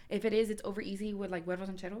odd. If it is, it's over easy with like huevos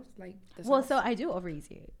rancheros, like the sauce. Well, so I do over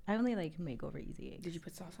easy. I only like make over easy eggs. Did you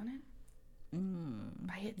put sauce on it?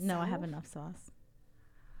 By itself? No, I have enough sauce.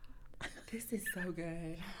 This is so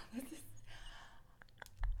good. Let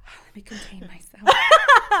me contain myself.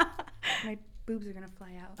 My boobs are gonna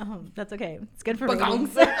fly out. Oh, that's okay. It's good for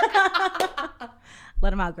Bagongs.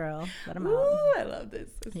 Let them out, girl. Let them out. I love this.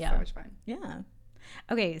 This is so much fun. Yeah.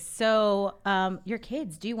 Okay, so your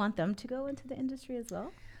kids, do you want them to go into the industry as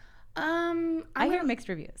well? I hear mixed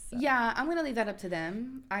reviews. So. Yeah, I'm gonna leave that up to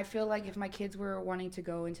them. I feel like if my kids were wanting to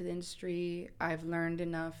go into the industry, I've learned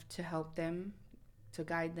enough to help them, to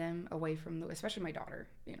guide them away from especially my daughter.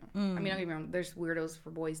 You know, I mean, don't get me wrong. There's weirdos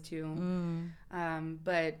for boys too.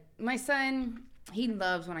 But my son, he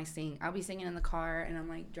loves when I sing. I'll be singing in the car, and I'm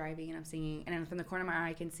like driving, and I'm singing, and then from the corner of my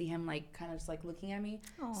eye, I can see him like kind of just like looking at me.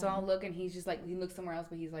 Aww. So I'll look, and he's just like he looks somewhere else,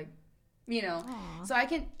 but he's like, you know. Aww.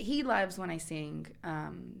 So he loves when I sing.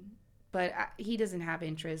 But he doesn't have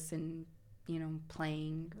interest in, you know,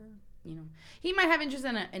 playing. Or, you know, he might have interest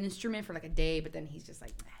in an instrument for like a day, but then he's just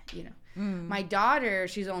like, you know. My daughter,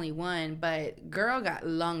 she's only 1, but girl got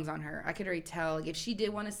lungs on her. I could already tell. Like, if she did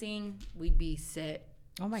want to sing, we'd be set.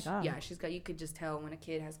 Oh my God. Yeah, you could just tell when a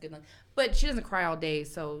kid has good lungs. But she doesn't cry all day,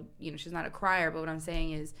 so, you know, she's not a crier. But what I'm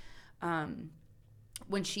saying is,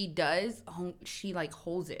 when she does, she like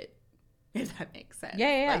holds it, if that makes sense.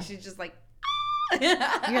 Yeah. Like, she's just like,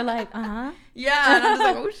 you're like, yeah, and I'm just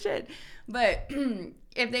like, oh shit. But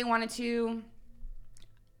if they wanted to,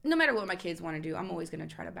 no matter what my kids want to do, I'm always going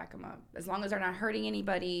to try to back them up. As long as they're not hurting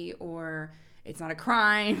anybody or it's not a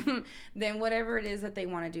crime, then whatever it is that they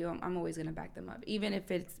want to do, I'm always going to back them up, even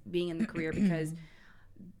if it's being in the career, because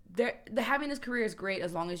having this career is great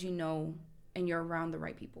as long as you know and you're around the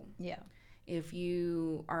right people. Yeah. If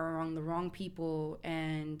you are around the wrong people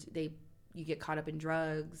and you get caught up in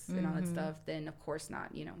drugs and all that stuff, then of course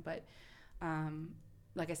not, you know. But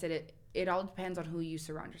like I said, it all depends on who you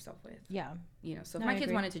surround yourself with. Yeah. You know, so if my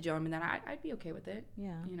kids wanted to join me, then I'd be okay with it.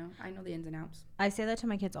 Yeah. You know, I know the ins and outs. I say that to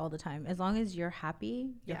my kids all the time. As long as you're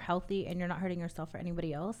happy, you're healthy, and you're not hurting yourself or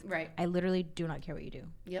anybody else. Right. I literally do not care what you do.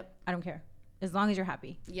 Yep. I don't care. As long as you're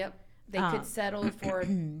happy. Yep. They could settle for,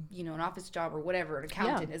 you know, an office job or whatever, an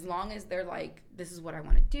accountant, as long as they're like, this is what I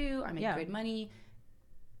want to do. I make good money.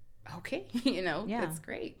 Okay, you know, that's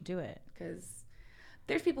great. Do it. Because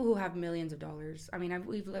there's people who have millions of dollars. I mean,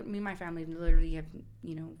 me and my family literally have,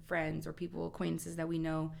 you know, friends or people, acquaintances that we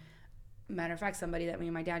know. Matter of fact, somebody that me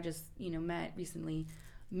and my dad just, you know, met recently,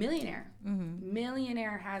 millionaire.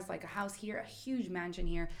 Millionaire, has like a house here, a huge mansion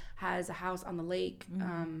here, has a house on the lake,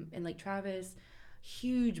 in Lake Travis,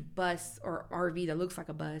 huge bus or RV that looks like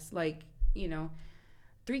a bus, like, you know,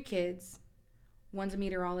 3 kids. One's a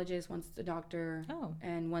meteorologist, one's a doctor,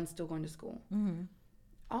 and one's still going to school.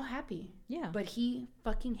 All happy. Yeah. But he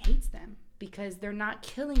fucking hates them because they're not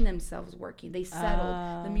killing themselves working. They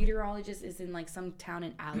settled. The meteorologist is in like some town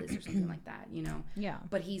in Alice or something like that, you know? Yeah.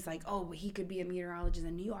 But he's like, oh, he could be a meteorologist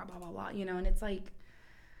in New York, blah, blah, blah, you know? And it's like,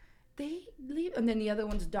 they leave. And then the other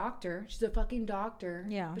one's a doctor. She's a fucking doctor.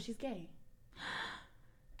 Yeah. But she's gay.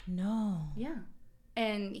 No. Yeah.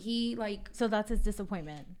 And he like... So that's his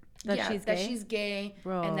disappointment. That she's gay.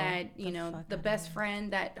 Bro, and that, you know, the best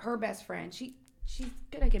friend, her best friend, she's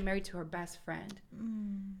gonna get married to her best friend.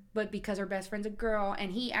 But because her best friend's a girl,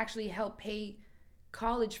 and he actually helped pay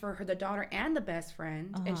college for the daughter and the best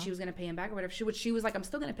friend, and she was gonna pay him back or whatever. She was like, I'm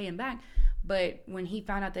still gonna pay him back. But when he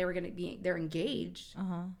found out they're engaged,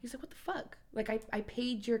 he's like, what the fuck? Like, I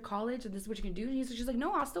paid your college, and this is what you can do. And she's like,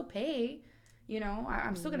 no, I'll still pay. You know,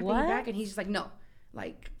 I'm still gonna pay you back. And he's just like, no,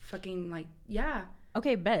 like fucking like, yeah.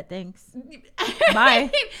 Okay, bet. Thanks. Bye.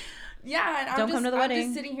 Yeah, and I'm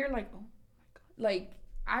just sitting here like, oh my God. Like,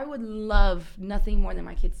 I would love nothing more than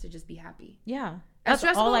my kids to just be happy. Yeah. That's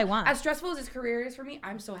all I want. As stressful as this career is for me,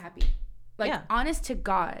 I'm so happy. Like, honest to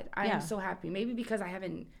God, I am so happy. Maybe because I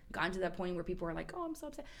haven't gotten to that point where people are like, oh, I'm so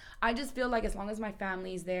upset. I just feel like as long as my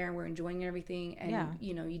family's there and we're enjoying everything and,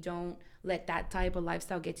 you know, you don't let that type of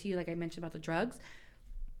lifestyle get to you, like I mentioned about the drugs,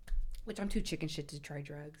 which I'm too chicken shit to try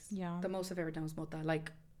drugs. Yeah. The most I've ever done was mota.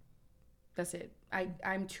 Like, that's it.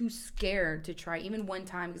 I'm too scared to try even one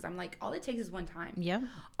time because I'm like, all it takes is one time. Yeah.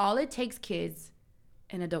 All it takes, kids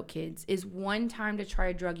and adult kids, is one time to try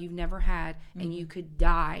a drug you've never had and you could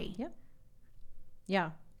die. Yep. Yeah.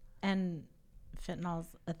 And fentanyl's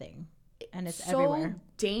a thing. And it's so everywhere.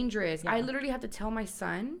 Dangerous. Yeah. I literally have to tell my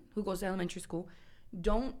son, who goes to elementary school,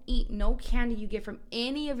 don't eat no candy you get from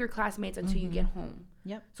any of your classmates until you get home.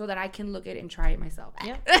 Yep. So that I can look at it and try it myself.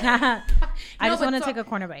 Yep. I just want to take a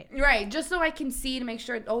corner bite. Right. Just so I can see to make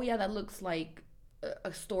sure, oh, yeah, that looks like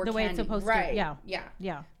a store the candy. way it's supposed to. Yeah. Yeah.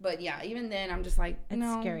 Yeah. But, yeah, even then, I'm just like,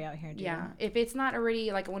 it's scary out here, dude. Yeah. If it's not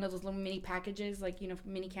already like one of those little mini packages, like, you know,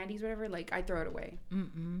 mini candies, whatever, like, I throw it away.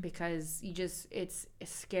 Because it's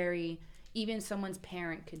scary. Even someone's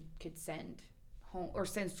parent could send home or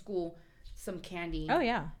send school some candy. Oh,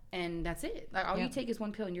 yeah. And that's it. Like, all you take is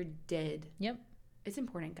one pill and you're dead. Yep. It's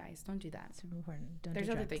important, guys. Don't do that. Super important. There's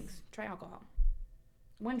other things. Try alcohol.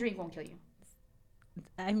 One drink won't kill you.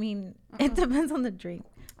 I mean, it depends on the drink.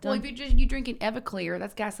 Well, if you drinking Everclear,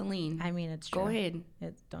 that's gasoline. I mean, it's true. Go ahead.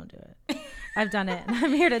 Don't do it. I've done it.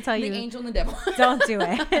 I'm here to tell The you. angel and the devil. Don't do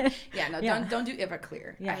it. Yeah, no, Yeah. don't do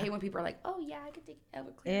Everclear. Yeah. I hate when people are like, "Oh yeah, I could take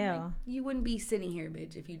Everclear." Ew. Like, you wouldn't be sitting here,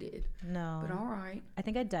 bitch, if you did. No. But all right. I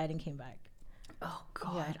think I died and came back. Oh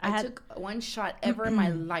God, Yeah, I took one shot ever in my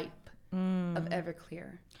life of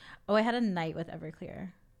Everclear. Oh, I had a night with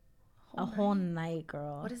Everclear. A whole night,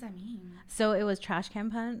 girl. What does that mean? So it was trash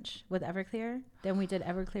can punch with Everclear. Then we did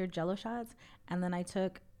Everclear Jello shots, and then I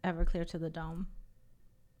took Everclear to the dome,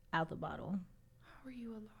 out the bottle. How are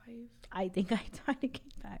you alive? I think I died and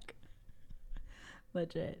came back.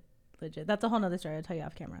 Legit. That's a whole nother story. I'll tell you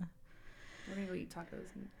off camera. We're gonna go eat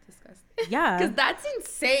tacos and discuss. Yeah, Because that's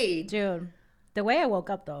insane. dude. The way I woke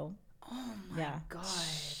up though. Oh my Yeah. God.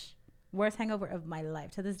 Worst hangover of my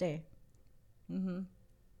life to this day.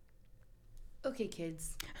 Okay,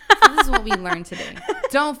 kids. So this is what we learned today.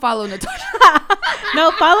 Don't follow Natasha.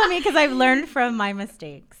 No, follow me because I've learned from my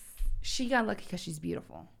mistakes. She got lucky because she's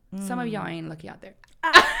beautiful. Some of y'all ain't lucky out there.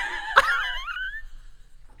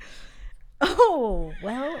 Oh,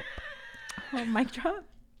 well. Oh, mic drop.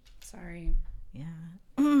 Sorry. Yeah.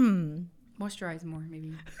 Moisturize more,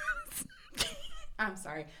 maybe. I'm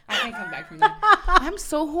sorry. I can't come back from that. I'm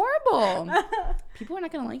so horrible. People are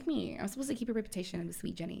not going to like me. I'm supposed to keep a reputation of the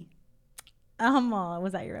sweet Jenny.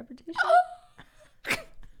 Was that your reputation?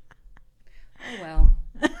 Oh, well.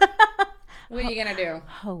 What are you going to do?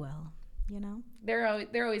 Oh, well. You know? They're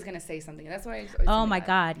always going to say something. That's why I always Oh, tell my dad.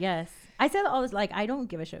 God. Yes. I said all this, like, I don't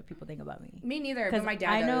give a shit what people think about me. Me neither, but my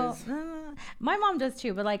dad I know, does. my mom does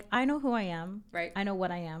too, but like, I know who I am. Right. I know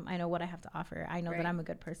what I am. I know what I have to offer. I know Right. that I'm a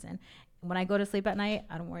good person. When I go to sleep at night,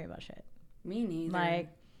 I don't worry about shit. Me neither. Like,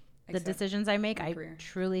 the Except decisions I make, my I career.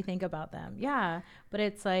 truly think about them. Yeah. But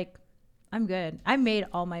it's like, I'm good. I made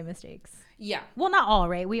all my mistakes. Yeah. Well, not all,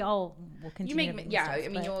 right? We all will You continue. make, to make yeah, mistakes, I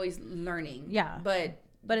mean, but, you're always learning. Yeah. But,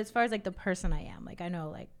 as far as like the person I am, like, I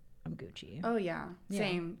know, like, I'm Gucci. oh, yeah. Yeah.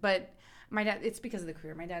 Same. But my dad, it's because of the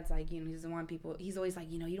career. My dad's like, he doesn't want people, he's always like,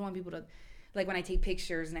 you don't want people to, like when I take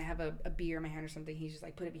pictures and I have a beer in my hand or something, he's just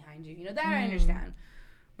like, put it behind you. That I understand.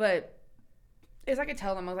 But as I could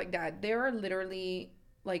tell them, I was like, Dad, there are literally,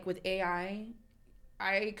 like with AI,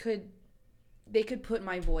 they could put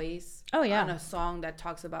my voice Oh, yeah. on a song that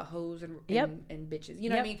talks about hoes and bitches. You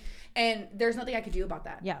know Yep. what I mean? And there's nothing I could do about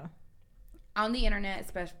that. Yeah. On the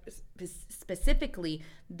internet, specifically,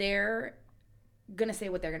 they're gonna say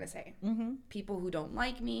what they're gonna say. Mm-hmm. People who don't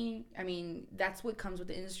like me, I mean, that's what comes with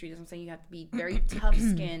the industry. That's what I'm saying. You have to be very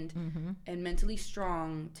tough-skinned and mentally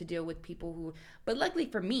strong to deal with people who. But luckily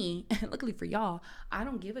for me, luckily for y'all, I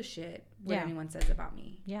don't give a shit what Yeah. anyone says about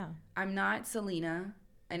me. Yeah. I'm not Selena.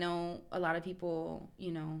 I know a lot of people,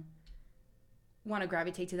 want to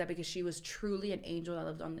gravitate to that because she was truly an angel that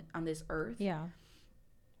lived on this earth. Yeah.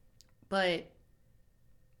 But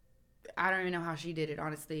I don't even know how she did it,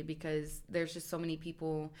 honestly, because there's just so many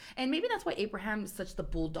people. And maybe that's why Abraham is such the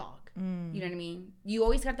bulldog. You know what I mean? You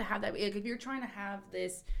always have to have that. Like, if you're trying to have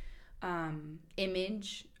this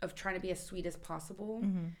image of trying to be as sweet as possible,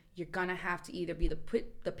 you're going to have to either be the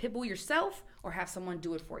pit bull yourself or have someone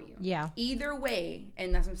do it for you. Yeah. Either way,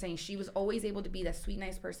 and that's what I'm saying, she was always able to be that sweet,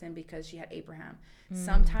 nice person because she had Abraham.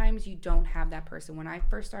 Sometimes you don't have that person. When I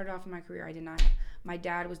first started off in my career, I did not. My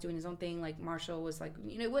dad was doing his own thing. Like, Marshall was like,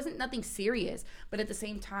 it wasn't nothing serious. But at the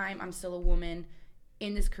same time, I'm still a woman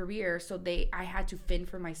in this career. So I had to fend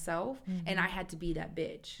for myself and I had to be that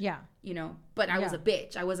bitch. Yeah. But I was Yeah. a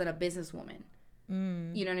bitch. I wasn't a businesswoman.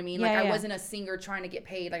 You know what I mean? Yeah, Like, I yeah. wasn't a singer trying to get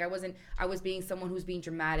paid. Like, I was being someone who's being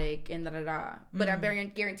dramatic and da-da-da. But I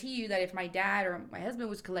guarantee you that if my dad or my husband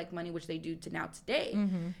was collect money, which they do today,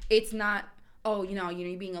 it's not,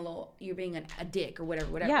 you're being a dick or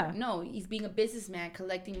whatever. Yeah. No, he's being a businessman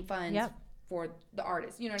collecting funds Yep. for the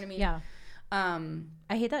artist. You know what I mean? Yeah.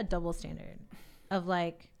 I hate that double standard of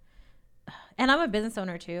like, and I'm a business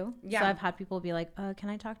owner too. Yeah. So I've had people be like, can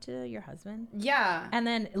I talk to your husband? Yeah. And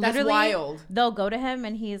then That's literally wild. they'll go to him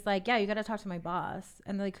and he's like, yeah, you got to talk to my boss.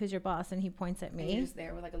 And they're like, who's your boss? And he points at And me. you're just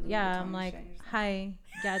there with like a Louis Yeah. Vuitton I'm like, shit. You're just hi,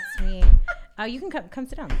 yeah, it's me. You can come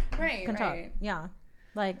sit down. Right, Come talk. right. Yeah.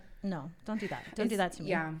 Like, no, don't do that. Don't do that to me.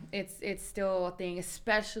 Yeah, it's still a thing,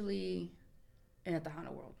 especially in the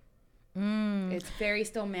Tejano world. It's very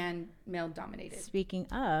still male dominated. Speaking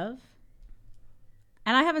of,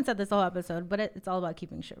 and I haven't said this whole episode, but it's all about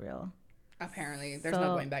keeping shit real. Apparently, there's So,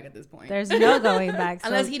 no going back at this point. There's no going back. So,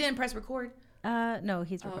 Unless he didn't press record. no,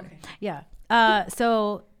 he's recording. okay. Yeah.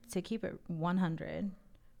 So to keep it 100,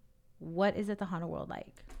 what is it the Tejano world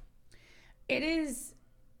like? It is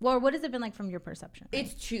Well, what has it been like from your perception? Right?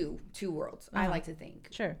 It's two worlds. I like to think.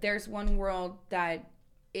 Sure. There's one world that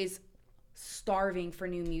is starving for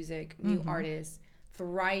new music, new artists,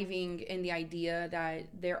 thriving in the idea that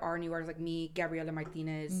there are new artists like me, Gabriela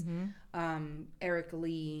Martinez, Eric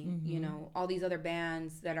Lee, you know, all these other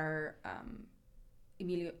bands that are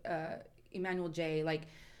Emmanuel J, like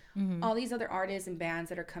all these other artists and bands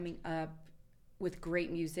that are coming up with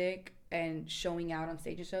great music and showing out on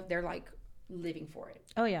stage and stuff. They're like living for it.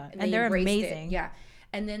 Oh yeah, and they're embraced amazing. it. Yeah,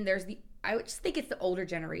 and then there's I would just think it's the older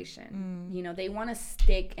generation. You know, they want to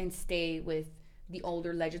stick and stay with the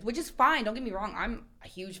older legends, which is fine. Don't get me wrong. I'm a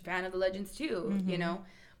huge fan of the legends too, you know,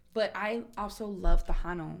 but I also love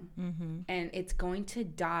Tejano, and it's going to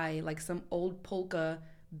die like some old polka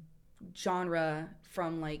genre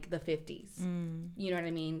from like the 50s. You know what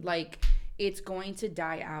I mean? Like it's going to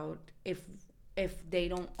die out if they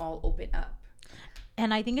don't all open up.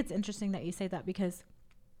 And I think it's interesting that you say that because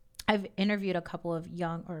I've interviewed a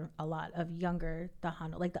lot of younger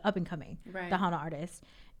Tejano, like the up and coming Tejano artists,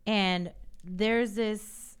 and there's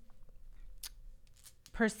this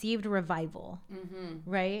perceived revival,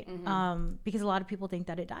 right? Because a lot of people think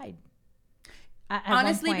that it died. At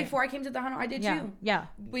honestly, before I came to Tejano, I did too. Yeah.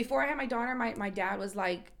 Before I had my daughter, my dad was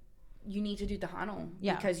like, you need to do Tejano.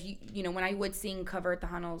 Yeah. Because, you know, when I would sing cover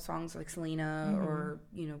Tejano songs like Selena or,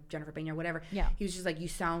 you know, Jennifer Peña or whatever, he was just like, you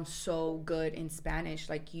sound so good in Spanish.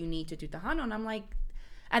 Like, you need to do Tejano. And I'm like,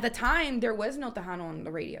 at the time, there was no Tejano on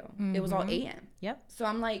the radio. It was all AM. Yep. So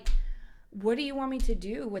I'm like, what do you want me to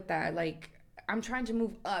do with that? Like, I'm trying to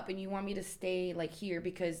move up and you want me to stay like here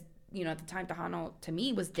because, you know, at the time Tejano to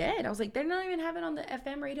me was dead. I was like, they're not even having it on the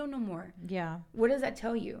FM radio no more. Yeah. What does that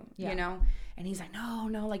tell you? Yeah. You know? And he's like,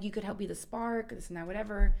 no, like you could help be the spark, this and that,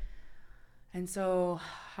 whatever. And so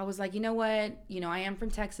I was like, you know what? You know, I am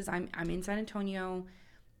from Texas. I'm in San Antonio.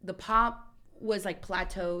 The pop was like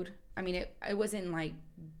plateaued. I mean, it wasn't like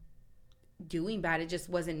doing bad. It just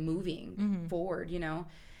wasn't moving forward, you know?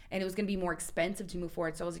 And it was going to be more expensive to move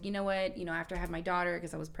forward. So I was like, you know what? You know, after I had my daughter,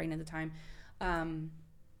 because I was pregnant at the time,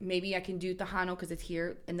 maybe I can do Tejano because it's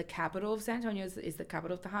here in the capital of San Antonio is the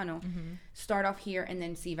capital of Tejano. Start off here and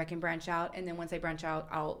then see if I can branch out. And then once I branch out,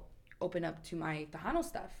 I'll open up to my Tejano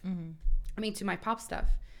stuff. I mean, to my pop stuff.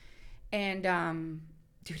 And,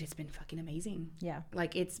 dude, it's been fucking amazing. Yeah.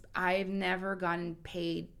 Like I've never gotten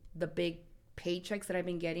paid the big paychecks that I've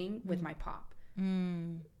been getting with my pop.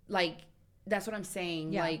 Like, that's what I'm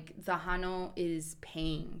saying. Yeah. Like, Tejano is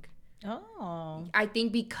paying. Oh. I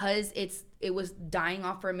think because it was dying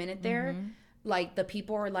off for a minute there, like the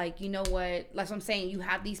people are like, you know what? That's what I'm saying. You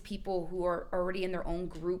have these people who are already in their own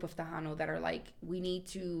group of Tejano that are like, we need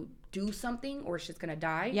to do something or shit's gonna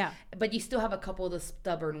die. Yeah. But you still have a couple of the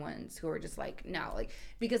stubborn ones who are just like, no, like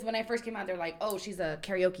because when I first came out, they're like, oh, she's a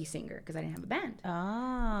karaoke singer because I didn't have a band.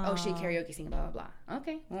 Oh. Oh, she karaoke singer, blah blah blah.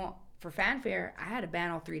 Okay, well, for fanfare, I had a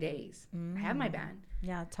band all 3 days. I have my band.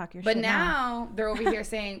 Yeah, talk your But shit now they're over here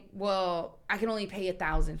saying, well, I can only pay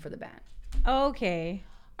 $1,000 for the band. Okay.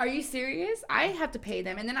 Are you serious? I have to pay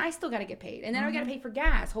them, and then I still got to get paid. And then I got to pay for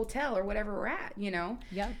gas, hotel, or whatever we're at, you know?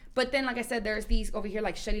 Yeah. But then, like I said, there's these over here,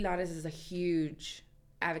 like Shelly Lares is a huge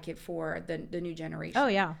advocate for the new generation. Oh,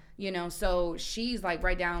 yeah. You know, so she's like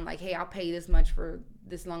right down, like, hey, I'll pay this much for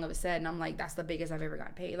this long of a set. And I'm like, that's the biggest I've ever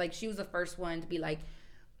gotten paid. Like, she was the first one to be like,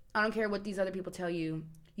 I don't care what these other people tell you.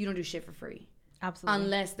 You don't do shit for free. Absolutely.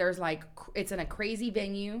 Unless there's like, it's in a crazy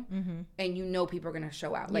venue and you know people are going to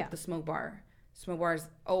show out. Like the Smoke Bar. Smoke Bar is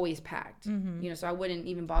always packed. You know, so I wouldn't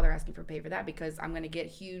even bother asking for pay for that because I'm going to get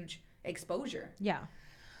huge exposure. Yeah.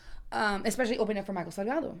 Especially opening up for Michael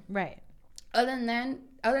Salgado. Right. Other than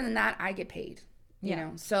that, I get paid. You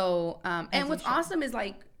know? So, and what's awesome is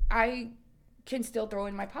like, I can still throw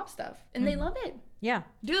in my pop stuff and they love it. Yeah.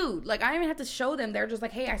 Dude, like I don't even have to show them. They're just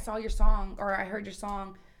like, hey, I saw your song or I heard your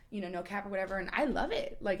song, you know, No Cap or whatever. And I love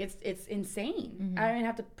it. Like it's insane. I don't even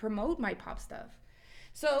have to promote my pop stuff.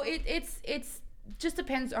 So it's just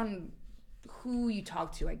depends on who you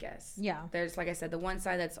talk to, I guess. Yeah. There's, like I said, the one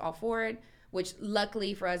side that's all for it, which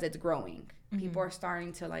luckily for us, it's growing. People are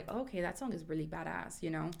starting to like, oh, okay, that song is really badass,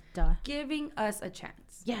 you know? Duh. Giving us a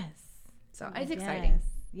chance. Yes. So it's exciting.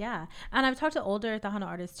 Yeah. And I've talked to older Tejano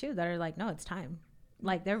artists too that are like, no, it's time.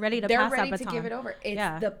 Like they're ready to They're pass ready that to baton. give it over.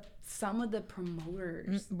 It's some of the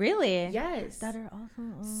promoters. Really? Yes. That are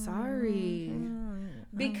also Sorry.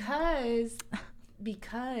 Because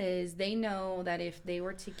they know that if they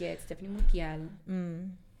were to get Stephanie Montiel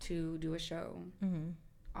to do a show,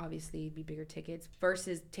 obviously it'd be bigger tickets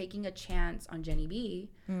versus taking a chance on Jenny B,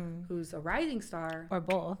 who's a rising star. Or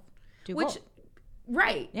both. Both.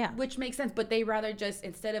 Right. Yeah. Which makes sense. But they rather just,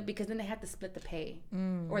 instead of, because then they have to split the pay.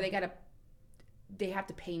 Or they got to they have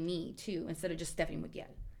to pay me too instead of just Stephanie Mutiel.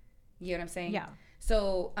 You know what I'm saying? Yeah.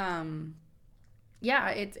 So, yeah,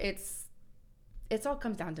 it's all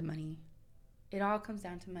comes down to money. It all comes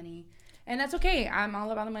down to money. And that's okay. I'm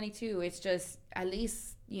all about the money too. It's just, at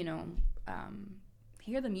least, you know,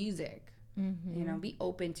 hear the music, you know, be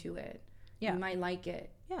open to it. Yeah. You might like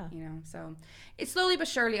it. Yeah. You know, so it's slowly but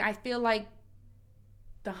surely. I feel like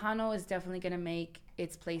Tejano is definitely going to make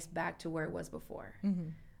its place back to where it was before.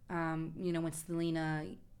 You know, when Selena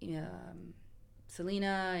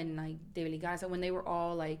and like David Lee Gaza, when they were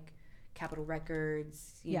all like Capitol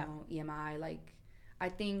Records, you know, EMI, like, I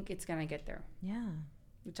think it's going to get there. Yeah.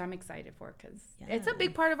 Which I'm excited for, because it's a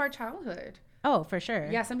big part of our childhood. Oh, for sure.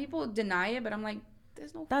 Yeah, some people deny it, but I'm like,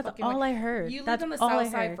 there's no That's fucking all way. I heard. You That's lived on the all I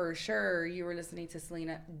South Side heard. for sure. You were listening to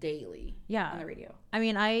Selena daily. Yeah. On the radio. I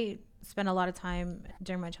mean, I spent a lot of time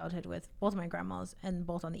during my childhood with both of my grandmas, and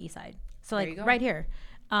both on the east side. So There like you go. right here.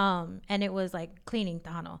 And it was like cleaning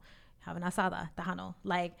Tejano, having asada Tejano,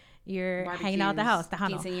 like you're hanging out at the house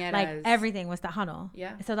Tejano, quinceañeras. like everything was Tejano.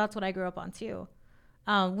 Yeah. So that's what I grew up on too.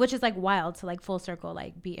 Which is like wild to like full circle,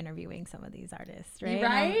 like be interviewing some of these artists, right?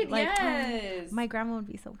 Right? Like, yes. my grandma would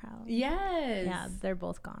be so proud. Yes. Yeah, they're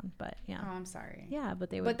both gone, but yeah. Oh, I'm sorry. Yeah, but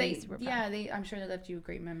they would But be they, super proud. yeah, I'm sure they left you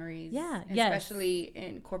great memories. Yeah, yes. Especially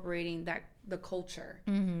incorporating the culture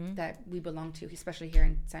Mm-hmm. that we belong to, especially here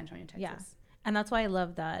in San Antonio, Texas. Yeah. And that's why I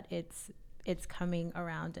love that it's coming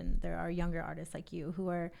around, and there are younger artists like you who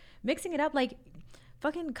are mixing it up. Like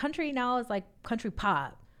fucking country now is like country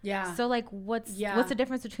pop. Yeah. So like what's the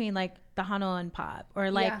difference between like Tejano and pop, or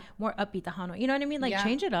like more upbeat Tejano? You know what I mean? Like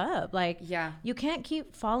change it up. Like you can't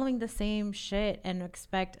keep following the same shit and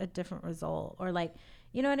expect a different result, or like,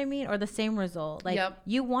 you know what I mean? Or the same result. Like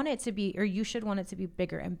you want it to be, or you should want it to be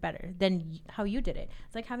bigger and better than how you did it.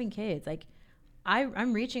 It's like having kids. Like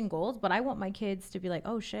I'm reaching goals, but I want my kids to be like,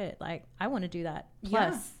 oh shit, like I want to do that.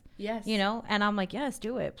 Plus, yes. You know? And I'm like, yes,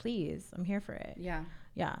 do it, please. I'm here for it. Yeah.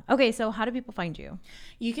 Yeah. Okay. So how do people find you?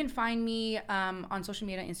 You can find me on social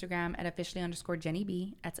media, Instagram at officially_Jenny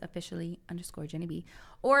B. That's officially_Jenny B.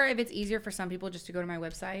 Or if it's easier for some people, just to go to my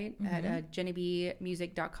website at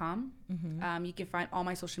jennybmusic.com. You can find all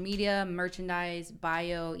my social media, merchandise,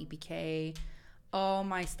 bio, EPK, all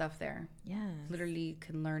my stuff there. Yes. Literally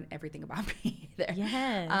can learn everything about me there.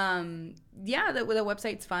 Yes. Yeah, the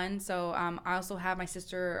website's fun. So I also have my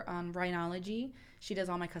sister on Rhinology. She does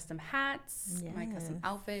all my custom hats, my custom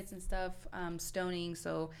outfits and stuff, stoning.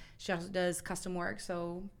 So she also does custom work.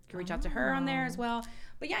 So you can reach out to her on there as well.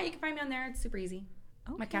 But yeah, you can find me on there. It's super easy.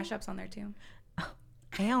 Okay. My Cash App's on there too.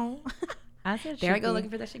 There I go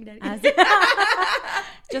looking for that sugar daddy.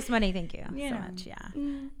 Just money, thank you so much.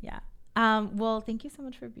 Yeah. Well, thank you so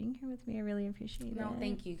much for being here with me. I really appreciate it. No,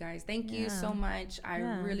 thank you guys. Thank you so much. I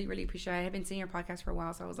really, really appreciate it. I have been seeing your podcast for a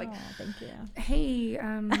while, so I was like, thank you. Hey,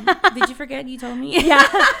 did you forget you told me? Yeah,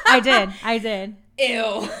 I did.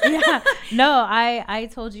 Ew. Yeah. No, I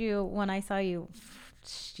told you when I saw you,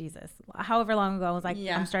 Jesus, however long ago, I was like,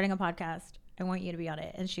 I'm starting a podcast. I want you to be on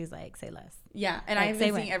it. And she's like, say less. Yeah. And like, I've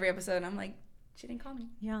been seeing every episode, and I'm like, she didn't call me.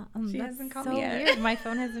 Yeah. She hasn't called so me yet. Weird. My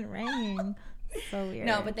phone hasn't rang. So weird.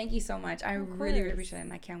 No, but thank you so much. I really, really appreciate it.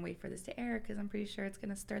 And I can't wait for this to air, because I'm pretty sure it's going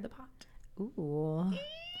to stir the pot. Ooh.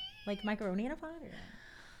 Like macaroni in a pot?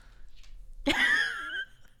 Or?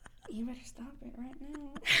 You better stop it right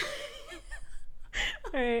now.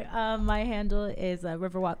 All right. My handle is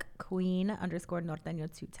Riverwalk Queen _Norteño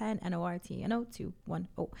 210 NORTNO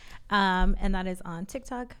 210. And that is on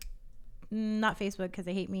TikTok, not Facebook because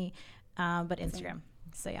they hate me, but Instagram.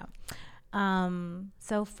 So yeah.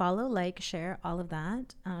 So follow, like, share, all of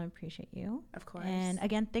that. I appreciate you. Of course. And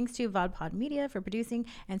again, thanks to VodPod Media for producing,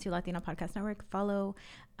 and to Latino Podcast Network. Follow.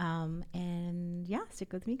 And yeah,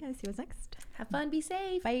 stick with me, guys. See what's next. Have fun. Be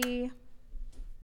safe. Bye.